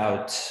think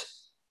about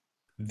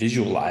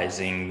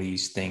visualizing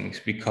these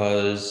things?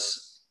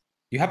 Because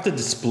you have to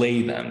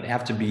display them. They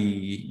have to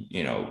be,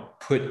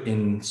 put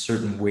in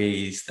certain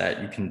ways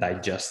that you can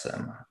digest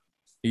them.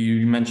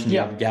 You mentioned you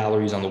Yeah. have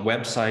galleries on the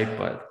website,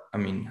 but I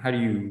mean, how do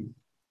you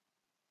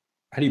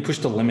push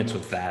the limits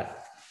with that?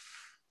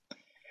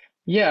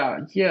 Yeah.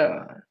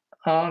 Yeah.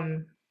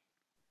 Um,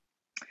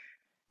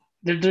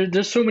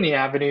 there's so many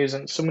avenues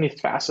and so many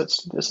facets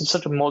to this. It's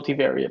such a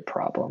multivariate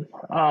problem.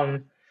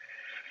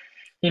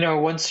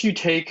 Once you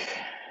take,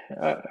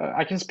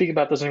 I can speak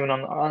about this even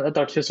on at the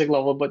artistic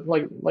level, but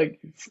like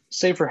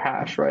say for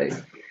hash, right?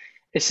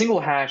 A single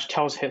hash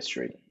tells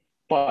history,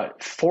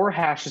 but four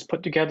hashes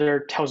put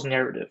together tells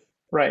narrative,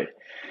 right?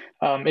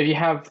 If you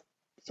have,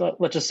 so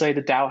let's just say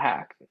the DAO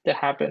hack that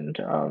happened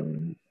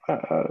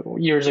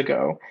years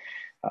ago.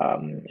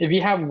 If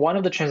you have one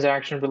of the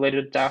transactions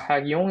related to DAO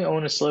hack, you only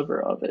own a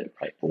sliver of it,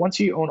 right? But once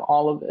you own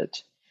all of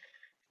it,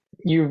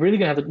 you're really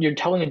you're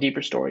telling a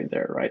deeper story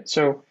there, right?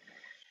 So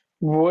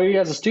we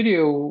as a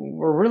studio,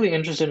 we're really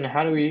interested in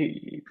how do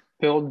we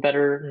build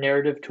better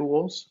narrative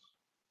tools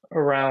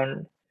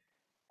around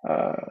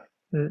uh,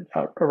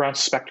 around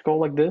spectacle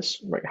like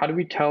this, right? How do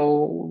we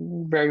tell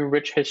very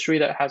rich history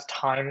that has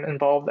time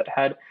involved, that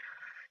had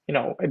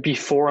a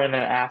before and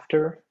an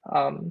after,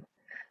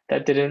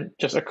 that didn't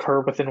just occur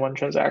within one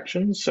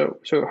transaction? So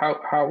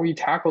how we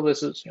tackle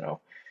this is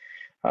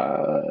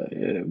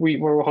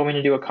we're hoping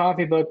to do a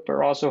coffee book, but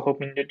we're also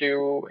hoping to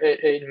do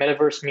a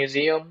metaverse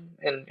museum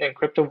in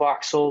crypto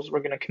voxels. We're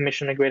going to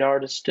commission a great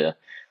artist to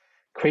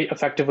create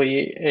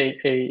effectively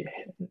a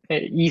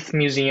ETH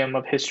museum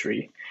of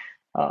history,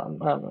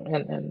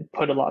 and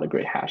put a lot of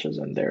great hashes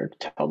in there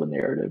to tell the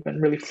narrative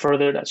and really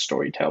further that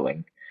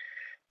storytelling.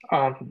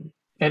 And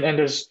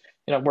there's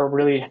we're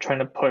really trying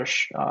to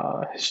push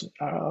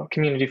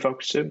community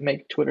folks to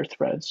make Twitter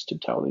threads to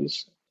tell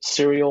these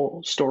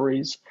serial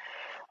stories.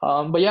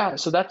 But yeah,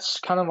 so that's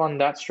kind of on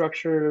that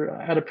structure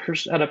at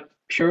a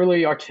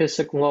purely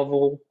artistic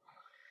level.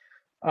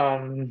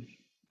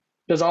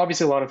 There's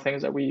obviously a lot of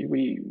things that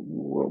we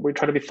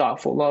try to be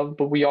thoughtful of,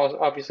 but we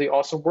obviously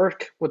also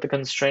work with the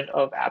constraint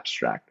of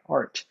abstract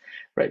art,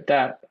 right?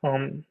 That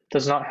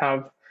does not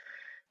have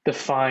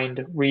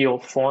defined real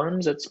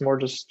forms. It's more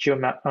just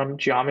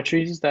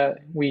geometries that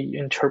we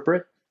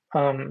interpret.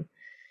 And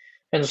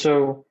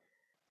so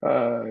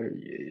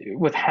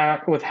with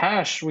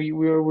hash,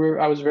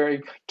 I was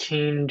very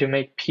keen to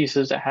make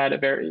pieces that had a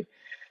very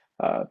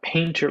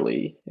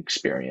painterly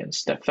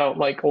experience that felt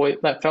like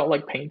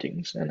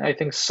paintings, and I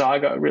think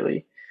Saga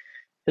really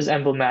is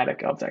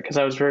emblematic of that because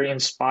I was very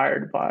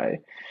inspired by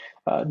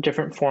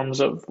different forms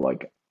of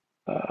like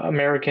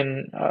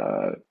American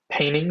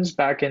paintings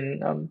back in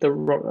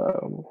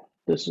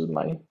this is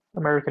my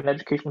American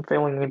education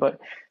failing me, but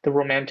the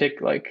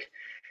romantic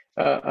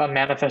a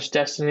Manifest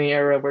Destiny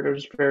era where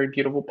there's very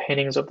beautiful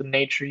paintings of the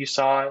nature you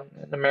saw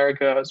in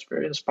America. I was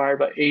very inspired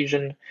by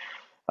Asian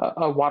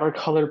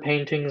watercolor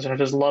paintings, and I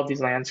just love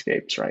these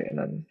landscapes, right? And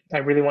then I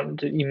really wanted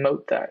to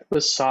emote that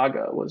with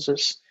Saga, was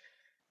just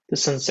the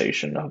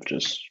sensation of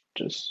just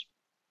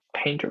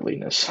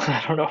painterliness.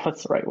 I don't know if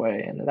that's the right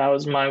way, and that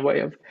was my way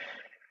of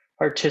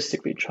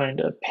artistically trying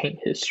to paint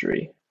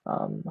history.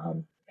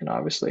 And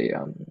obviously,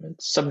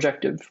 it's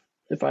subjective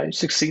if I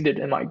succeeded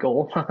in my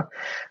goal.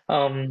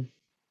 um,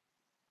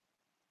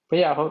 but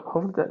yeah,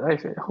 hope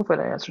that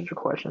answers your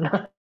question.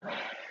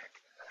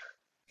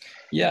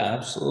 Yeah,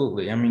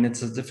 absolutely. I mean,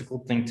 it's a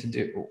difficult thing to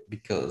do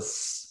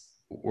because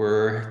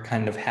we're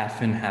kind of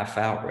half in, half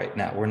out right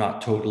now. We're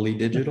not totally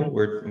digital.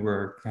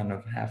 We're kind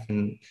of half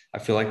in. I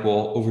feel like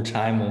over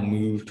time we'll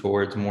move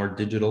towards more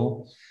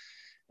digital,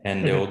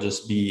 and it will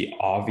just be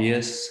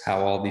obvious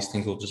how all these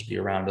things will just be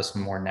around us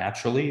more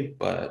naturally,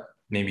 but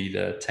maybe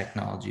the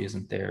technology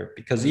isn't there.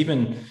 Because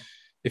even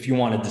if you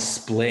want to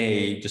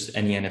display just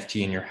any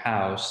NFT in your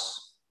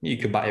house, you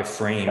could buy a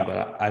frame, Yeah.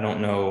 but I don't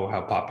know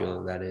how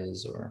popular that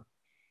is, or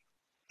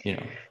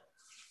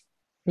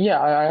Yeah,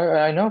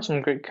 I know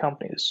some great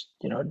companies,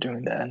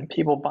 doing that, and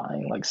people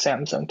buying like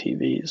Samsung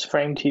TVs,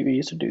 frame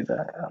TVs to do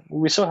that.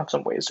 We still have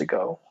some ways to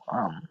go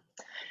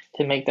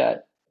to make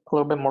that a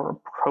little bit more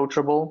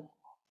approachable.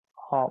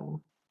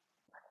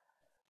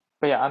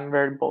 But yeah, I'm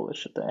very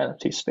bullish that the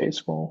NFT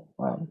space will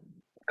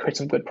create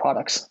some good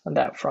products on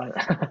that front.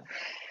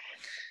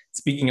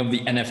 Speaking of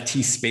the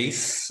NFT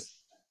space,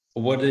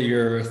 what are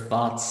your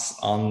thoughts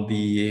on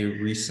the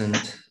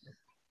recent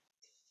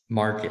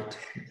market?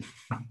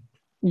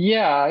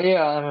 Yeah.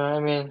 I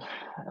mean,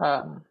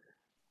 I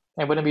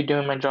wouldn't be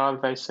doing my job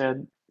if I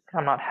said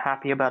I'm not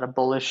happy about a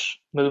bullish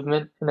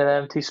movement in the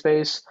NFT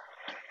space.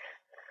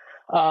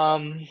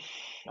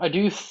 I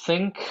do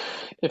think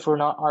if we're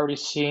not already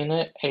seeing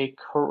it, a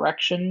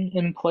correction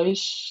in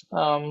place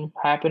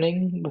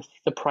happening with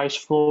the price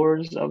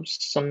floors of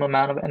some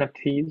amount of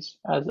NFTs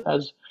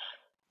as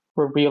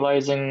we're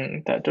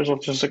realizing that there's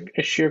just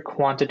a sheer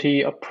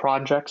quantity of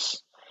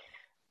projects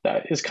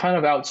that is kind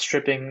of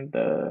outstripping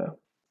the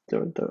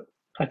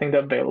I think the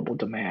available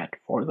demand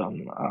for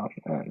them,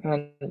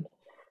 and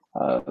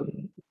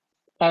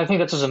I think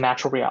that's just a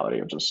natural reality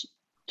of just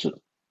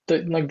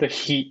the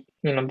heat,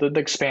 the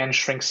expand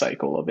shrink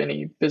cycle of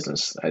any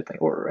business, I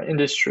think, or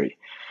industry.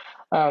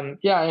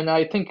 Yeah, and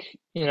I think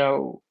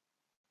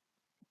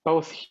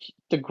both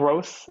the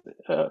growth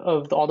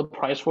of all the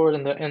price for it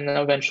and then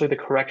eventually the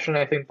correction,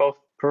 I think both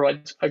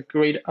provides a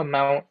great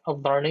amount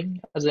of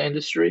learning as an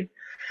industry.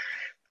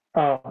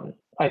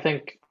 I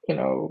think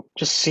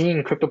just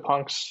seeing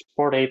CryptoPunks,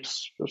 Bored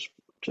Apes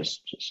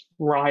just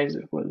rise,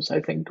 it was,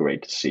 I think,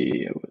 great to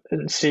see,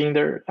 and seeing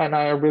and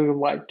I really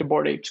like the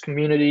Bored Apes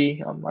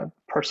community. I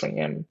personally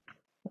am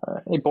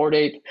a Bored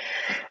Ape.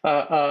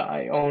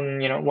 I own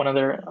one of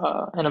their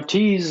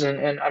NFTs,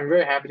 and I'm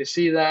very happy to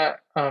see that.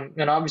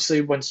 And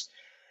obviously, once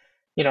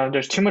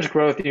there's too much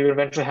growth, you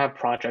eventually have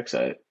projects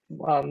that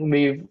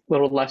leave a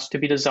little less to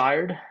be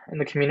desired in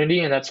the community,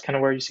 and that's kind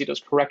of where you see those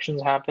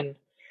corrections happen.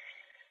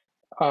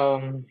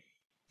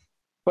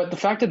 But the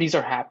fact that these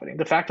are happening,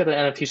 the fact that the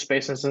NFT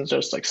space isn't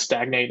just like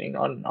stagnating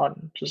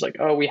on just like,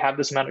 oh, we have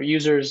this amount of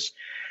users,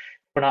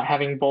 we're not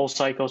having bull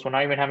cycles, we're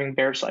not even having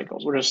bear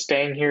cycles, we're just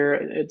staying here.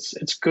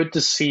 It's good to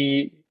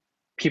see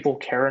people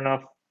care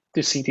enough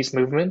to see these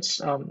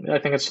movements. I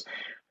think it's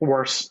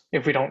worse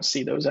if we don't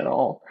see those at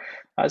all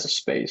as a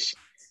space.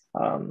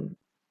 And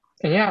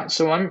yeah,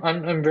 so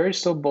I'm very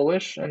still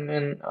bullish, and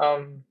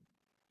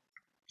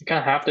you kind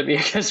of have to be,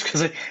 I guess,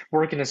 because I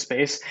work in a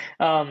space.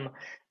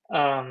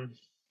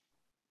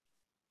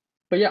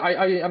 But yeah,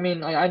 I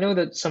mean, I know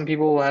that some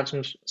people will have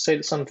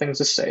some things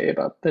to say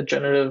about the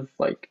generative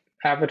like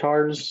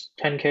avatars,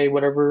 10K,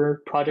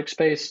 whatever project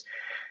space.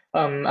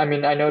 I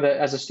mean, I know that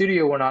as a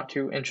studio, we're not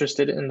too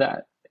interested in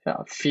that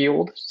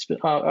field.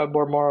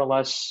 We're more or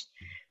less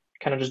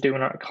kind of just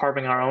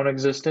carving our own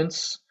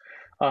existence.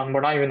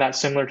 We're not even that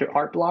similar to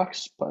art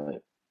blocks,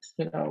 but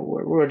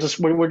we're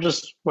just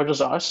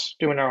us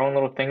doing our own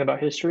little thing about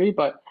history.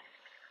 But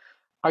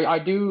I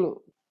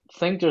do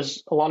think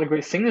there's a lot of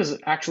great things,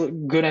 actually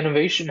good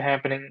innovation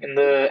happening in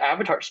the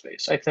avatar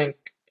space. I think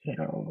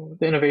the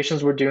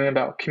innovations we're doing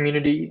about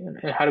community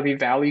and how do we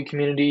value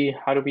community,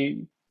 how do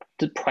we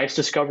price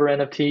discover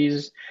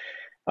NFTs,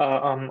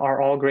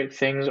 are all great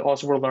things.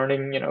 Also, we're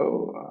learning,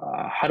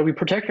 how do we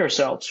protect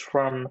ourselves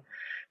from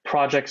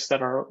projects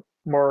that are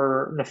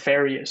more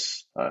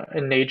nefarious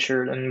in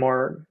nature and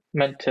more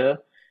meant to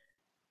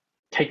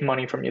take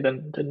money from you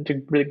than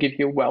to really give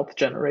you a wealth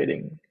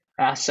generating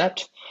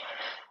asset.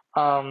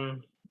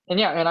 And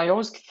yeah, and I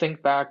always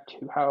think back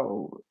to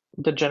how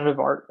the generative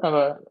art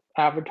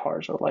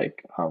avatars are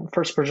like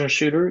first person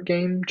shooter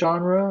game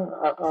genre.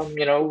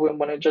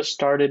 When it just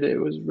started, it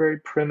was very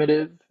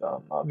primitive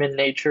in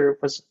nature.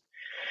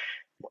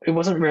 It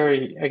wasn't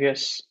very, I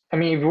guess. I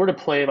mean, if you were to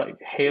play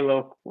like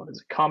Halo, what is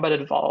it, Combat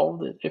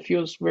Evolved, it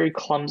feels very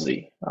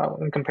clumsy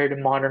when compared to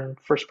modern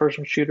first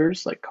person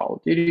shooters like Call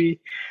of Duty.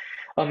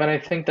 And I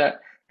think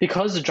that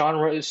because the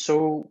genre is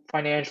so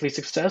financially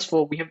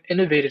successful, we have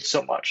innovated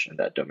so much in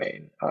that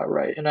domain,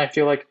 right? And I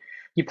feel like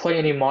you play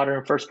any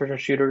modern first-person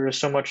shooter, there's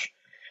so much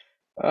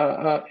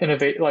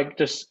innovate, like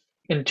just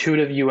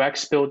intuitive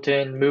UX built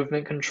in,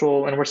 movement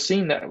control, and we're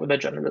seeing that with the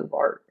generative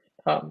art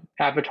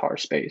avatar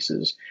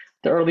spaces.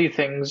 The early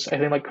things, I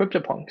think, like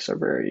CryptoPunks, are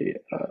very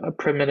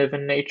primitive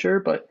in nature,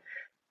 but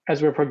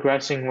as we're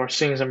progressing, we're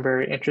seeing some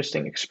very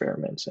interesting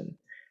experiments, and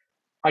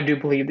I do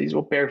believe these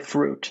will bear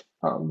fruit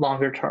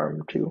longer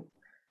term to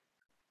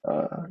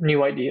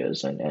new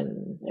ideas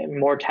and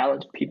more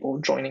talented people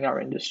joining our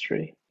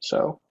industry.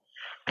 So,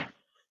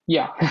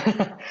 yeah.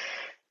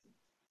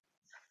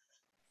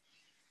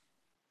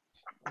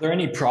 Are there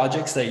any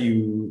projects that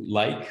you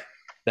like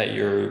that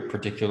you're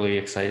particularly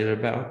excited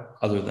about,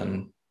 other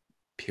than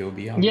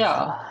POB, obviously?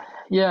 Yeah.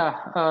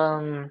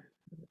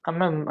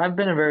 I've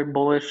been a very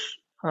bullish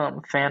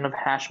fan of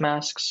hash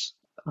masks.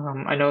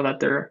 I know that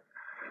their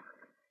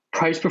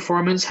price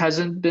performance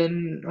hasn't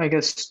been, I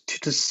guess,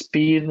 to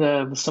speed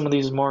some of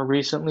these more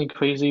recently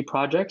crazy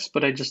projects,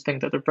 but I just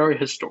think that they're very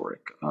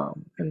historic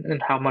in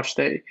how much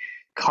they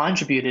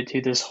contributed to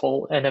this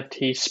whole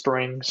NFT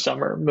spring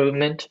summer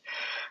movement.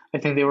 I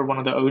think they were one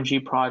of the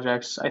OG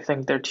projects. I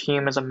think their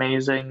team is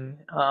amazing,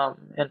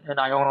 and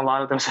I own a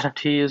lot of those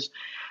NFTs.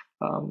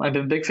 I've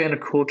been a big fan of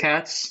Cool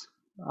Cats,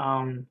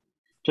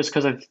 just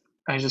because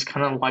I just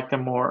kind of like the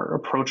more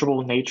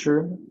approachable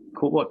nature,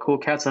 what Cool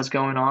Cats has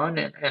going on,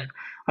 and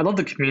I love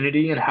the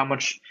community and how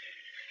much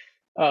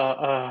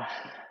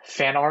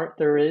fan art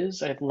there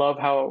is. I love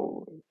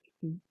how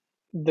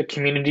the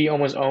community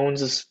almost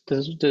owns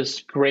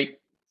this great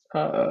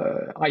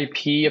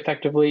IP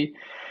effectively.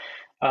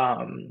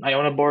 I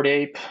own a Bored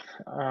Ape.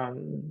 I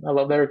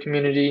love their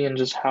community and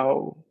just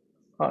how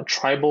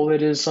tribal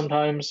it is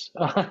sometimes,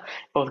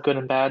 both good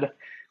and bad.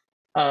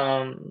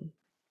 Um,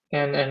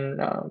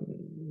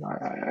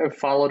 I've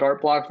followed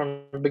art block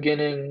from the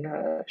beginning.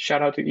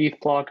 Shout out to ETH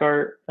block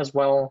art as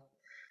well.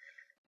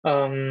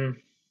 Um,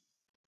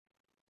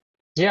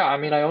 yeah, I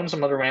mean, I own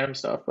some other random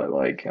stuff, but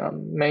like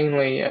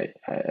mainly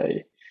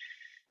I'm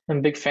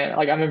a big fan.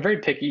 Like I'm very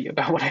picky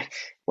about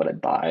what I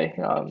buy,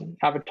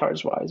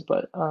 avatars wise,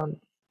 but I'm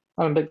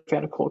a big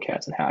fan of cool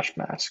cats and hash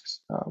masks.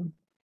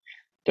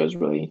 Those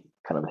really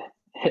kind of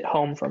hit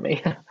home for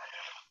me.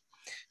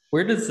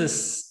 Where does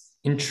this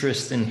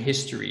interest in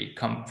history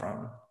come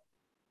from?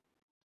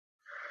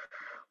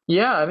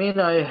 Yeah, I mean,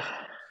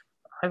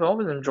 I've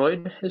always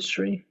enjoyed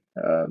history.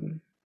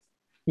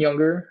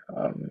 Younger,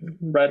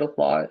 read a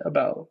lot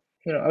about,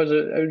 I was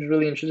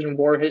really interested in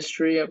war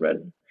history. I read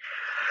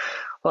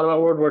a lot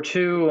about World War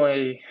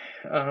II.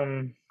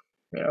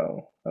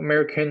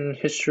 American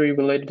history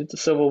related to the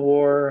Civil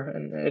War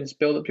and its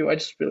build up to. I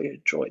just really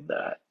enjoyed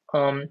that.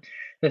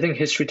 I think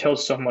history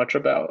tells so much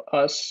about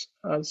us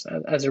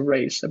as a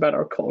race, about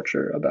our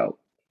culture, about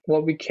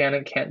what we can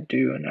and can't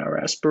do, and our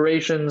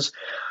aspirations.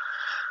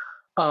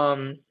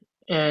 And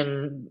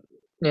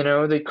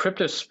the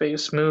crypto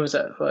space moves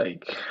at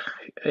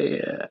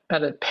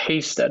at a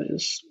pace that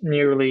is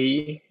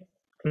nearly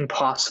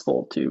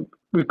impossible to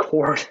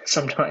record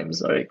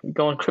sometimes. Like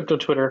go on crypto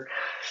Twitter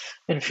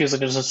and it feels like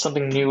there's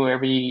something new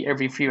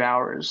every few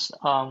hours.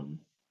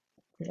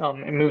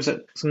 It moves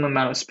at some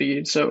amount of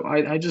speed. So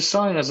I just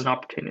saw it as an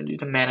opportunity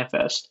to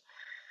manifest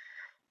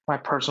my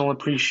personal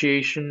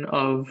appreciation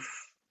of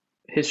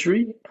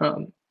history,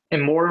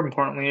 and more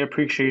importantly,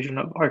 appreciation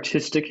of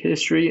artistic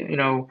history.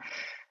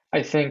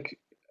 I think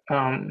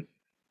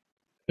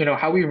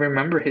how we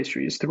remember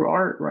history is through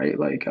art, right?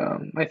 Like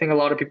I think a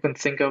lot of people can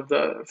think of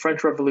the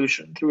French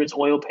Revolution through its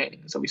oil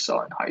paintings that we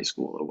saw in high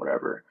school or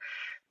whatever.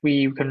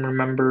 We can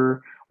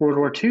remember World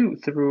War II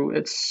through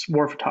its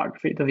war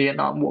photography, the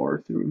Vietnam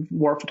War through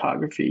war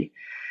photography.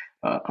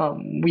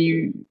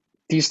 We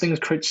These things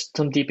create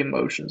some deep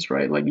emotions,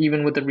 right? Like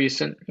even with the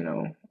recent,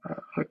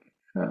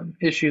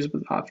 issues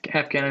with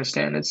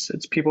Afghanistan, it's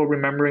people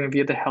remembering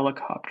via the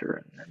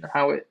helicopter and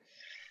how it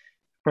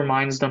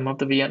reminds them of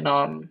the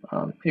Vietnam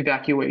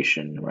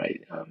evacuation,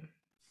 right?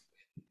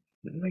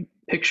 Like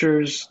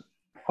pictures,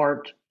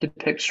 art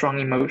depicts strong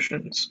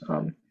emotions,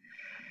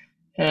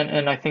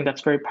 and I think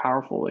that's very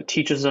powerful. It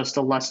teaches us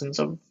the lessons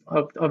of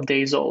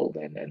days old,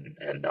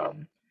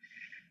 and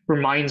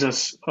reminds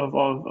us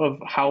of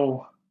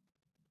how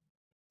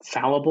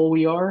fallible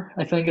we are,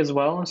 I think, as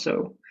well.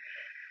 So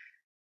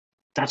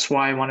that's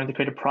why I wanted to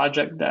create a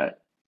project that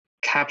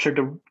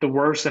captured the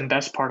worst and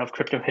best part of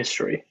crypto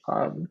history.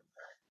 And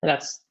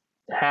that's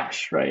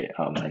hash, right?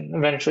 And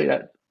eventually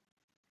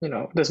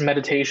this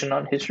meditation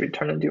on history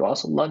turned into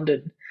also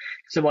London.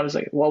 So one is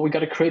like, well, we got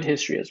to create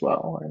history as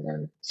well. And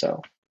then,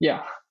 so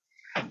yeah.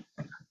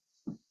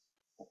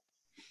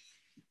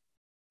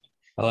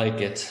 I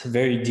like it.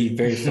 Very deep,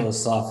 very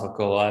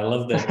philosophical. I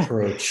love the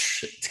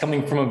approach. It's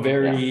coming from a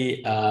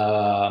very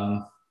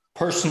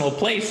personal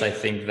place, I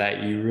think,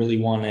 that you really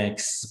want to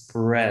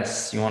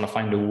express. You want to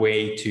find a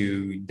way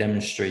to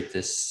demonstrate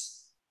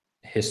this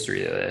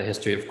history, the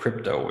history of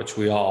crypto, which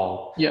we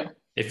all,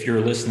 if you're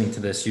listening to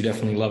this, you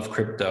definitely love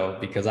crypto,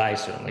 because I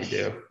certainly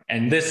do.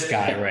 And this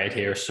guy right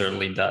here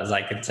certainly does,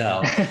 I could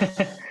tell.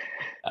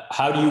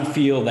 How do you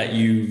feel that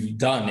you've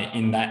done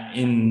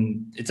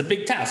it's a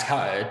big task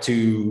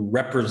to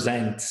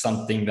represent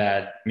something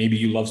that maybe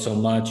you love so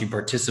much, you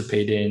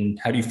participate in.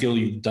 How do you feel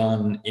you've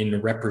done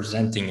in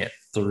representing it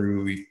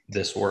through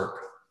this work?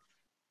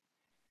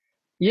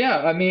 Yeah,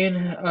 I mean,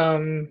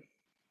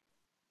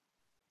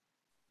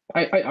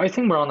 I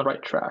think we're on the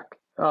right track.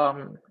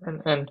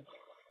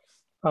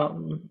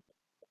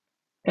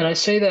 And I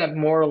say that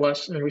more or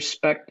less in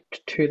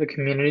respect to the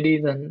community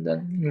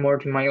than more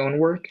to my own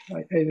work.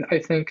 I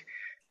think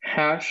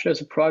Hash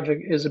as a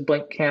project is a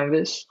blank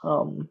canvas.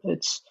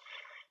 It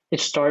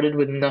started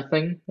with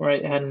nothing,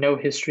 right? It had no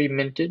history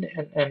minted,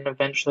 and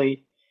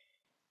eventually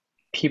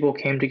people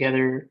came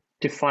together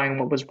to find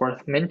what was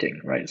worth minting,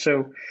 right?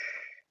 So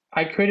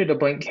I created a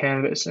blank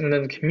canvas, and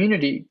then the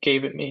community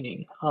gave it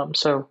meaning.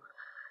 So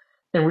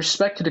in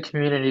respect to the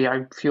community,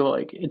 I feel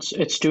like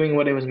it's doing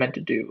what it was meant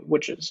to do,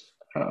 which is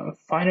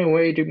find a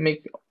way to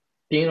make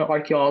being an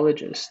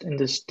archaeologist in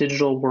this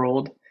digital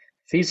world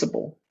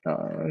feasible,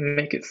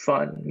 make it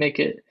fun, make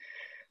it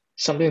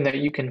something that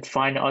you can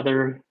find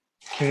other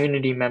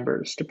community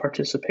members to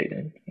participate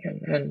in.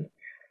 And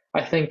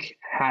I think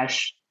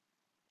Hash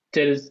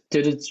did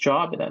its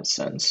job in that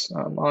sense.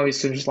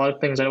 Obviously, there's a lot of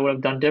things I would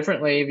have done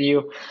differently. If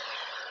you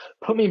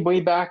put me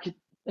way back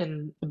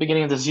in the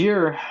beginning of this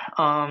year.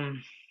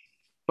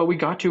 But we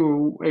got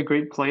to a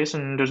great place,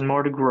 and there's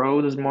more to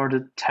grow, there's more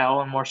to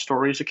tell, and more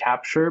stories to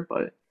capture.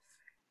 But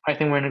I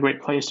think we're in a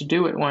great place to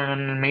do it. We're in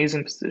an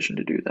amazing position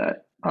to do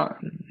that.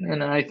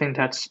 And I think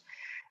that's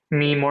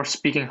me more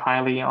speaking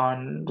highly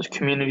on the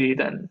community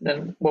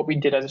than what we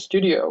did as a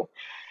studio.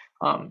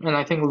 And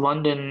I think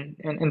London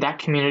and that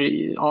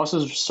community also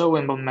is so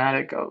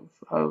emblematic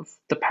of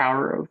the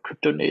power of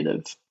crypto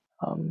native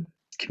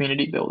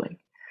community building.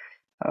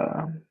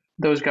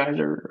 Those guys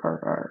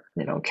are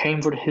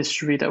came for the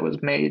history that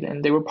was made,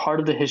 and they were part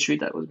of the history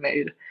that was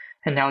made,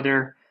 and now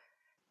they're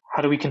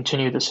how do we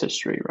continue this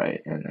history,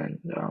 right? And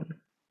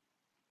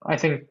I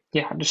think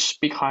just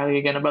speak highly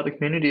again about the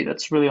community.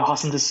 That's really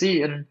awesome to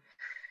see. And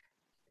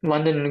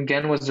London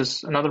again was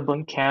just another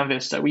blank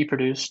canvas that we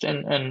produced,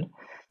 and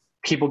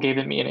people gave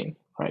it meaning,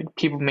 right?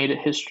 People made it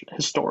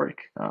historic,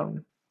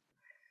 and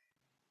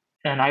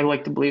I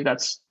like to believe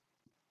that's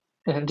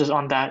and just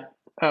on that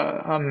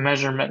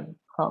measurement.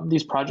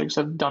 These projects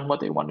have done what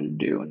they wanted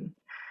to do,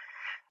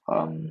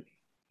 and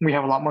we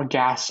have a lot more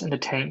gas in the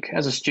tank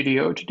as a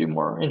studio to do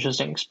more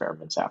interesting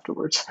experiments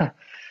afterwards.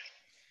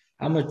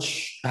 How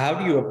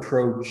do you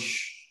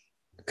approach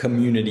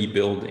community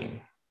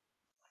building?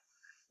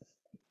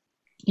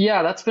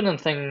 Yeah, that's been a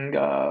thing.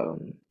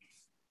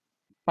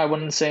 I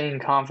wouldn't say in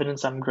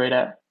confidence I'm great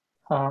at.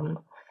 Um,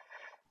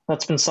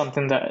 that's been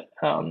something that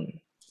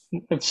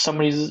if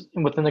somebody's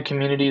within the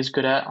community is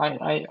good at,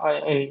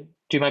 I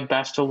do my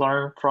best to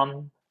learn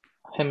from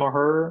him or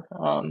her.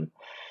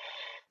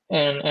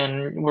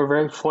 And we're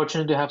very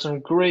fortunate to have some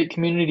great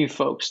community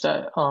folks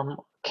that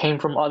came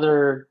from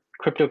other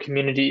crypto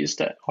communities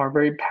that are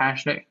very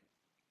passionate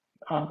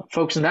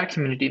folks in that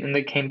community. And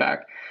they came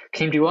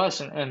to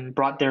us and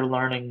brought their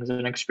learnings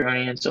and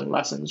experience and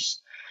lessons.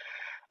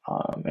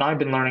 And I've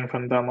been learning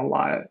from them a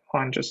lot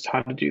on just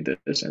how to do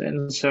this.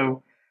 And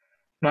so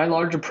my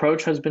large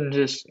approach has been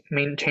just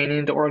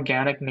maintaining the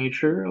organic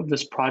nature of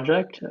this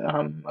project,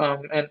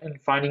 and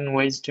finding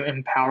ways to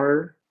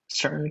empower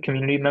certain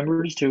community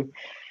members to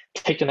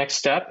take the next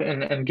step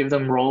and give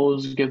them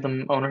roles, give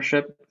them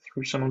ownership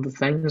through some of the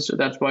things. So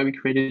that's why we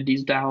created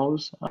these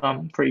DAOs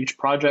for each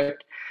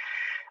project.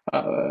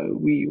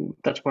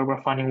 That's why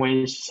we're finding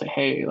ways to say,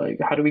 hey, like,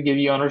 how do we give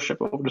you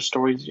ownership over the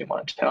stories you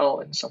want to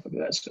tell and stuff like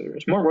that. So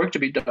there's more work to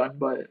be done,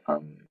 but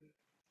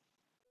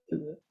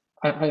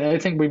I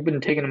think we've been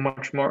taking a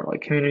much more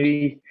like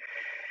community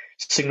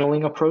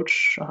signaling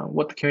approach,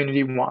 what the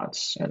community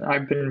wants, and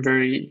I've been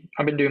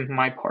doing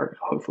my part,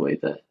 hopefully,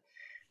 that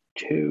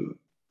to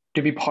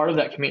be part of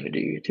that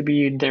community, to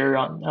be there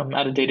on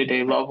at a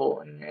day-to-day level,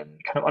 and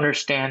kind of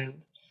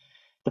understand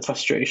the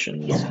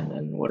frustrations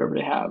and whatever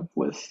they have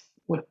with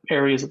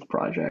areas of the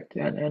project,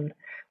 and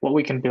what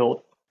we can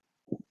build,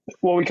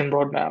 what we can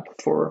roadmap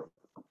for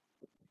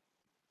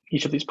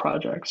each of these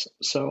projects.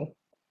 So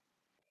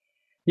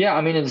yeah,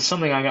 I mean, it's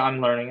something I'm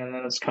learning, and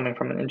then it's coming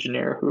from an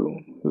engineer who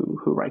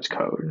writes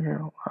code.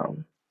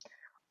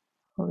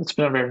 It's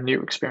been a very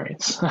new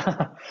experience.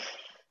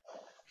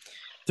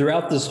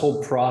 Throughout this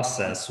whole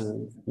process,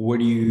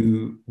 what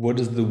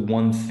is the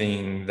one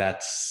thing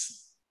that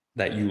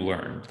you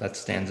learned that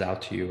stands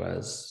out to you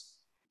as?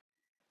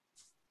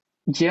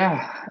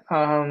 Yeah,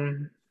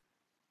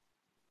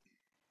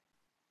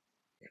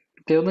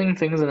 building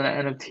things in the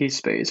NFT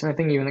space, and I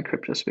think even the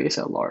crypto space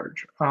at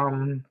large.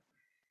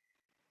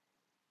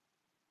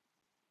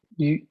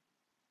 You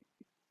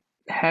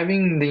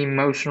having the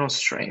emotional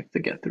strength to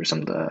get through some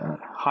of the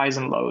highs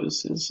and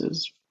lows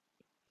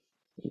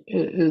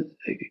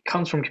it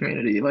comes from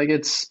community. Like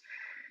it's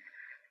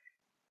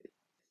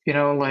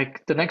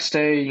like the next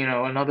day,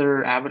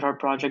 another avatar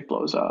project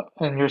blows up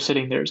and you're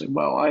sitting there, it's like,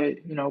 well,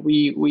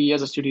 we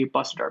as a studio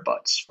busted our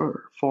butts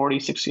for 40,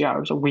 60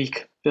 hours a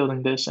week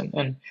building this,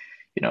 and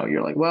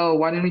you're like, well,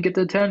 why didn't we get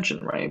the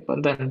attention, right?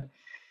 But then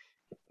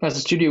as a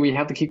studio, we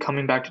have to keep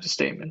coming back to the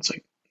statements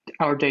like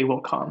our day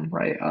will come,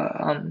 right?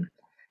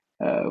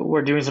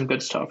 We're doing some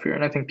good stuff here,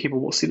 and I think people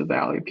will see the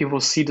value. People will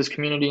see this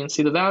community and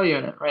see the value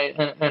in it, right?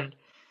 And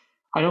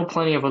I know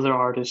plenty of other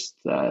artists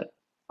that,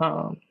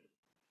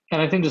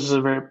 and I think this is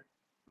a very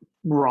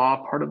raw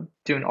part of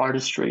doing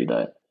artistry,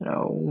 that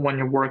when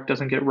your work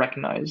doesn't get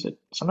recognized, it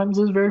sometimes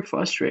is very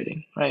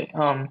frustrating, right?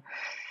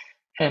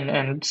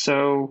 And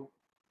so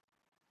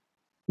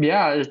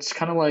yeah, it's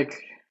kind of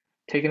like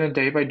taking it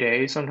day by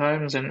day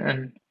sometimes,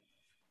 and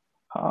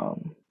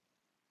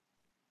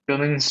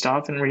building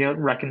stuff and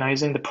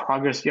recognizing the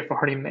progress you've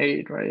already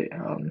made, right?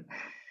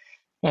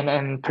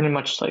 And pretty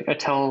much like I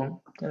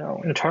tell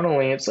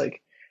internally, it's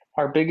like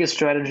our biggest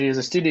strategy as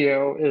a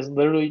studio is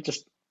literally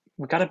just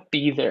we gotta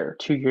be there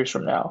 2 years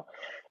from now.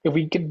 If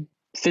we can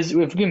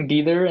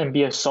be there and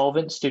be a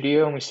solvent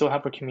studio and we still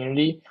have a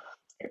community,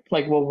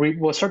 like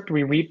we'll start to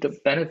reap the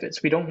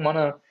benefits. We don't want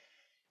to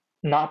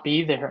not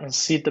be there and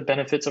see the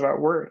benefits of our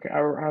work,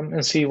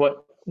 and see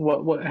what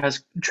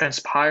has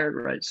transpired,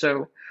 right?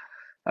 So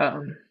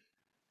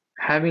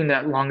having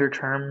that longer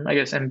term, I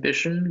guess,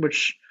 ambition,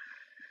 which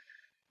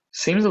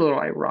seems a little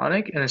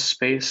ironic in a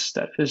space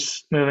that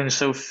is moving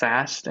so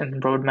fast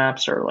and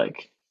roadmaps are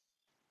like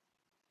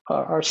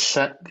are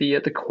set the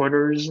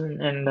quarters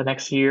and the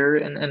next year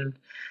and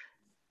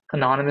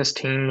anonymous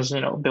teams,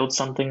 build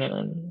something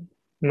and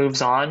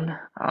moves on.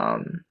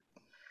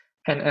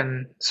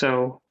 And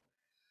so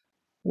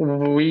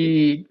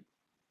we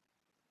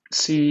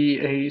see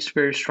a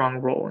very strong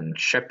role in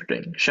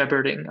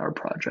shepherding our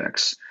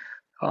projects,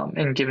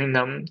 and giving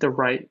them the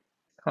right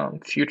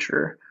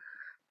future.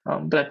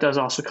 But that does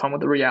also come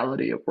with the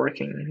reality of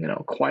working,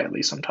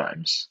 quietly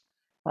sometimes.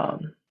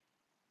 Um,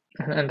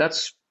 and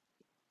that's,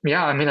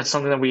 yeah, I mean, that's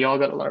something that we all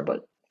got to learn.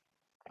 But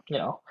you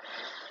know,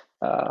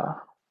 uh,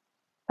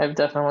 I've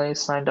definitely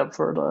signed up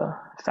for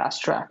the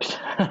fast track.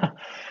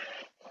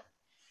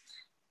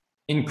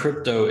 In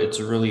crypto, it's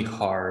really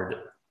hard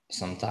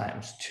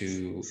sometimes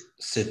to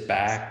sit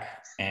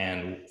back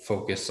and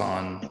focus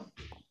on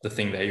the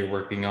thing that you're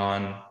working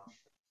on,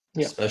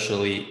 Yeah,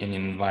 especially in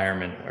an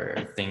environment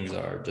where things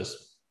are just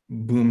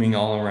booming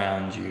all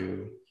around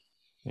you.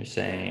 You're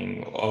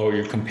saying, oh,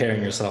 you're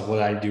comparing yourself. What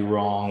did I do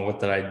wrong? What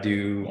did I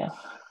do? yeah,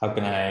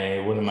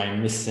 What am I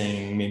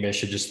missing? Maybe I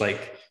should just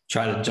like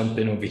try to jump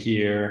in over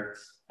here.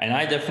 And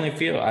I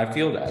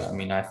feel that. I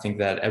mean, I think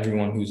that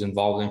everyone who's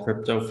involved in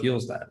crypto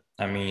feels that.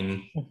 I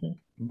mean, hmm,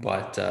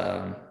 but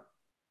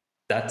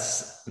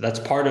that's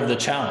part of the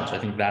challenge. I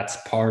think that's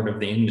part of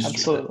the industry. That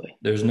absolutely.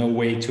 there's no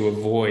way to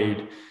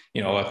avoid,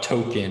 a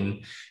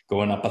token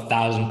going up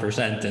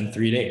 1,000% in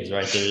 3 days,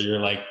 right? There, you're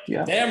like,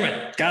 Yeah, damn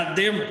it, god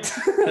damn it.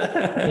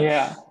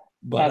 yeah,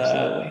 But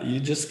absolutely.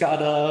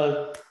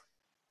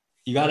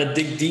 you gotta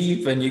dig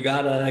deep and you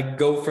gotta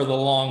go for the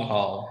long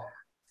haul.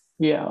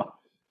 Yeah,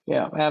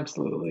 yeah,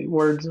 absolutely.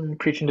 Words and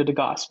preaching to the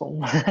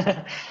gospel.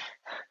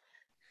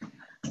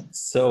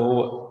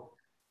 So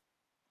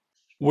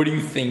what do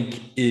you think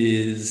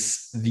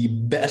is the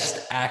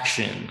best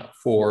action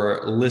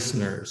for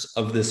listeners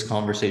of this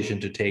conversation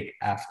to take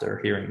after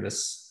hearing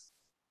this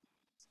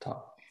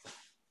talk?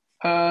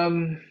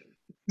 Um,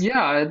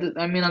 yeah,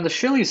 I mean, on the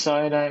Chile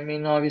side, I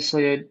mean,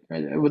 obviously,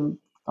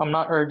 I'm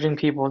not urging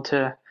people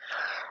to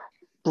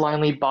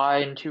blindly buy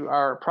into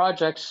our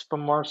projects, but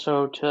more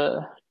so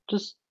to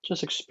just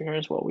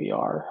experience what we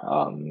are.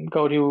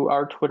 Go to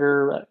our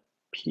Twitter at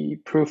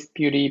Proof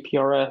Beauty,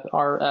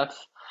 PRF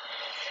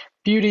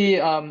Beauty,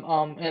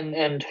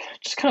 and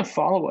just kind of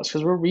follow us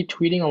because we're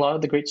retweeting a lot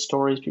of the great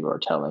stories people are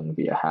telling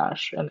via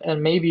hash,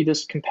 and maybe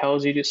this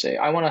compels you to say,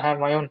 I want to have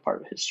my own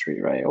part of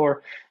history, right?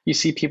 Or you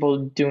see people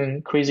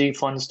doing crazy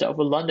fun stuff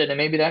with London, and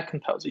maybe that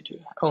compels you to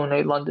own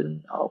a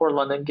London or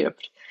London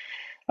gift.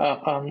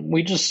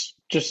 We just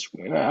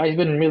I've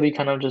been really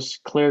kind of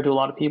just clear to a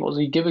lot of people. So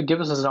you give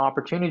us as an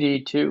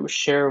opportunity to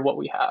share what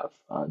we have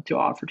to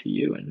offer to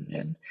you,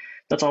 and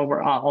that's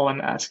all I'm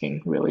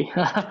asking really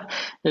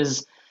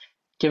is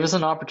give us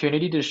an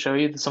opportunity to show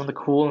you some of the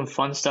cool and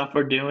fun stuff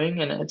we're doing.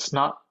 And it's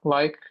not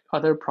like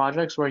other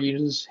projects where you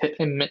just hit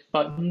a emit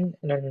button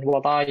and then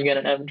voila, you get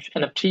an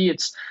NFT.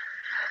 There's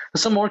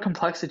some more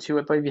complexity to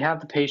it, but if you have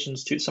the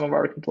patience to some of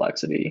our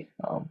complexity,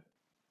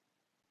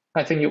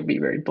 I think you'll be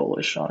very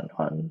bullish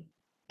on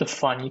the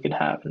fun you could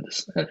have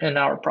in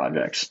our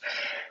projects.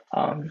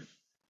 And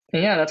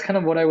yeah, that's kind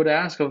of what I would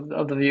ask of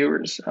the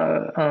viewers.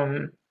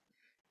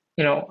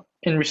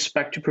 In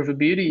respect to proof of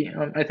beauty,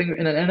 I think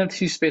in an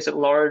NFT space at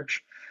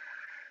large,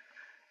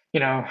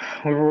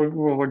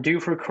 we're due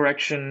for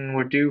correction.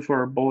 We're due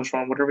for a bullish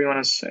run, whatever you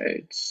want to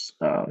say.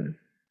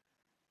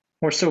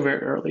 We're still very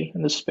early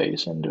in this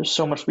space, and there's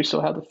so much we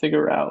still have to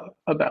figure out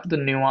about the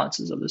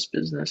nuances of this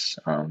business.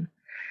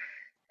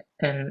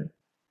 And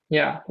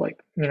yeah,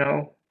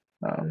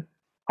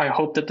 I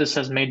hope that this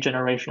has made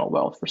generational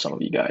wealth for some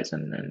of you guys,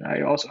 and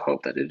I also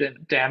hope that it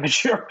didn't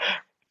damage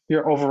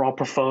your overall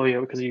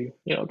portfolio because you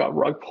got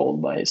rug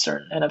pulled by a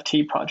certain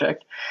NFT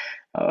project.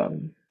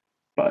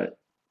 But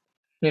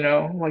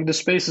like the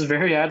space is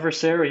very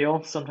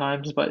adversarial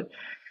sometimes, but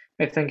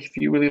I think if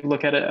you really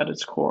look at it at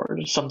its core,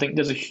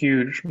 there's a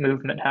huge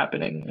movement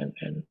happening,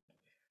 and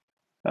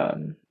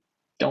um,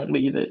 don't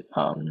leave it.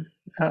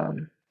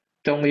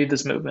 Don't leave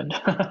this movement.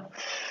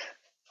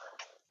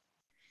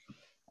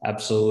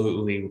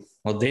 Absolutely.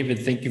 Well, David,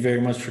 thank you very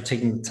much for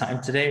taking the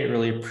time today. I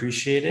really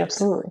appreciate it.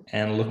 Absolutely.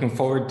 And looking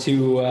forward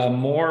to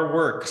more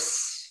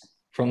works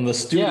from the Yeah.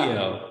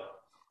 studio.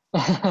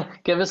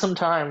 Give us some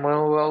time. We're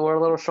a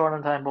little short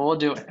on time, but we'll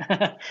do it.